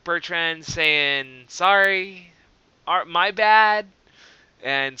Brian Maverick Bertrand saying sorry, my bad,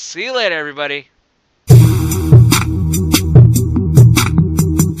 and see you later, everybody.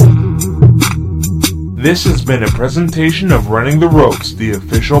 This has been a presentation of Running the Ropes, the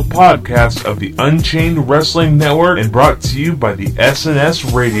official podcast of the Unchained Wrestling Network, and brought to you by the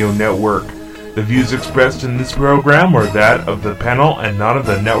SNS Radio Network. The views expressed in this program are that of the panel and not of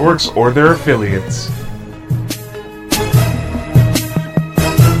the networks or their affiliates.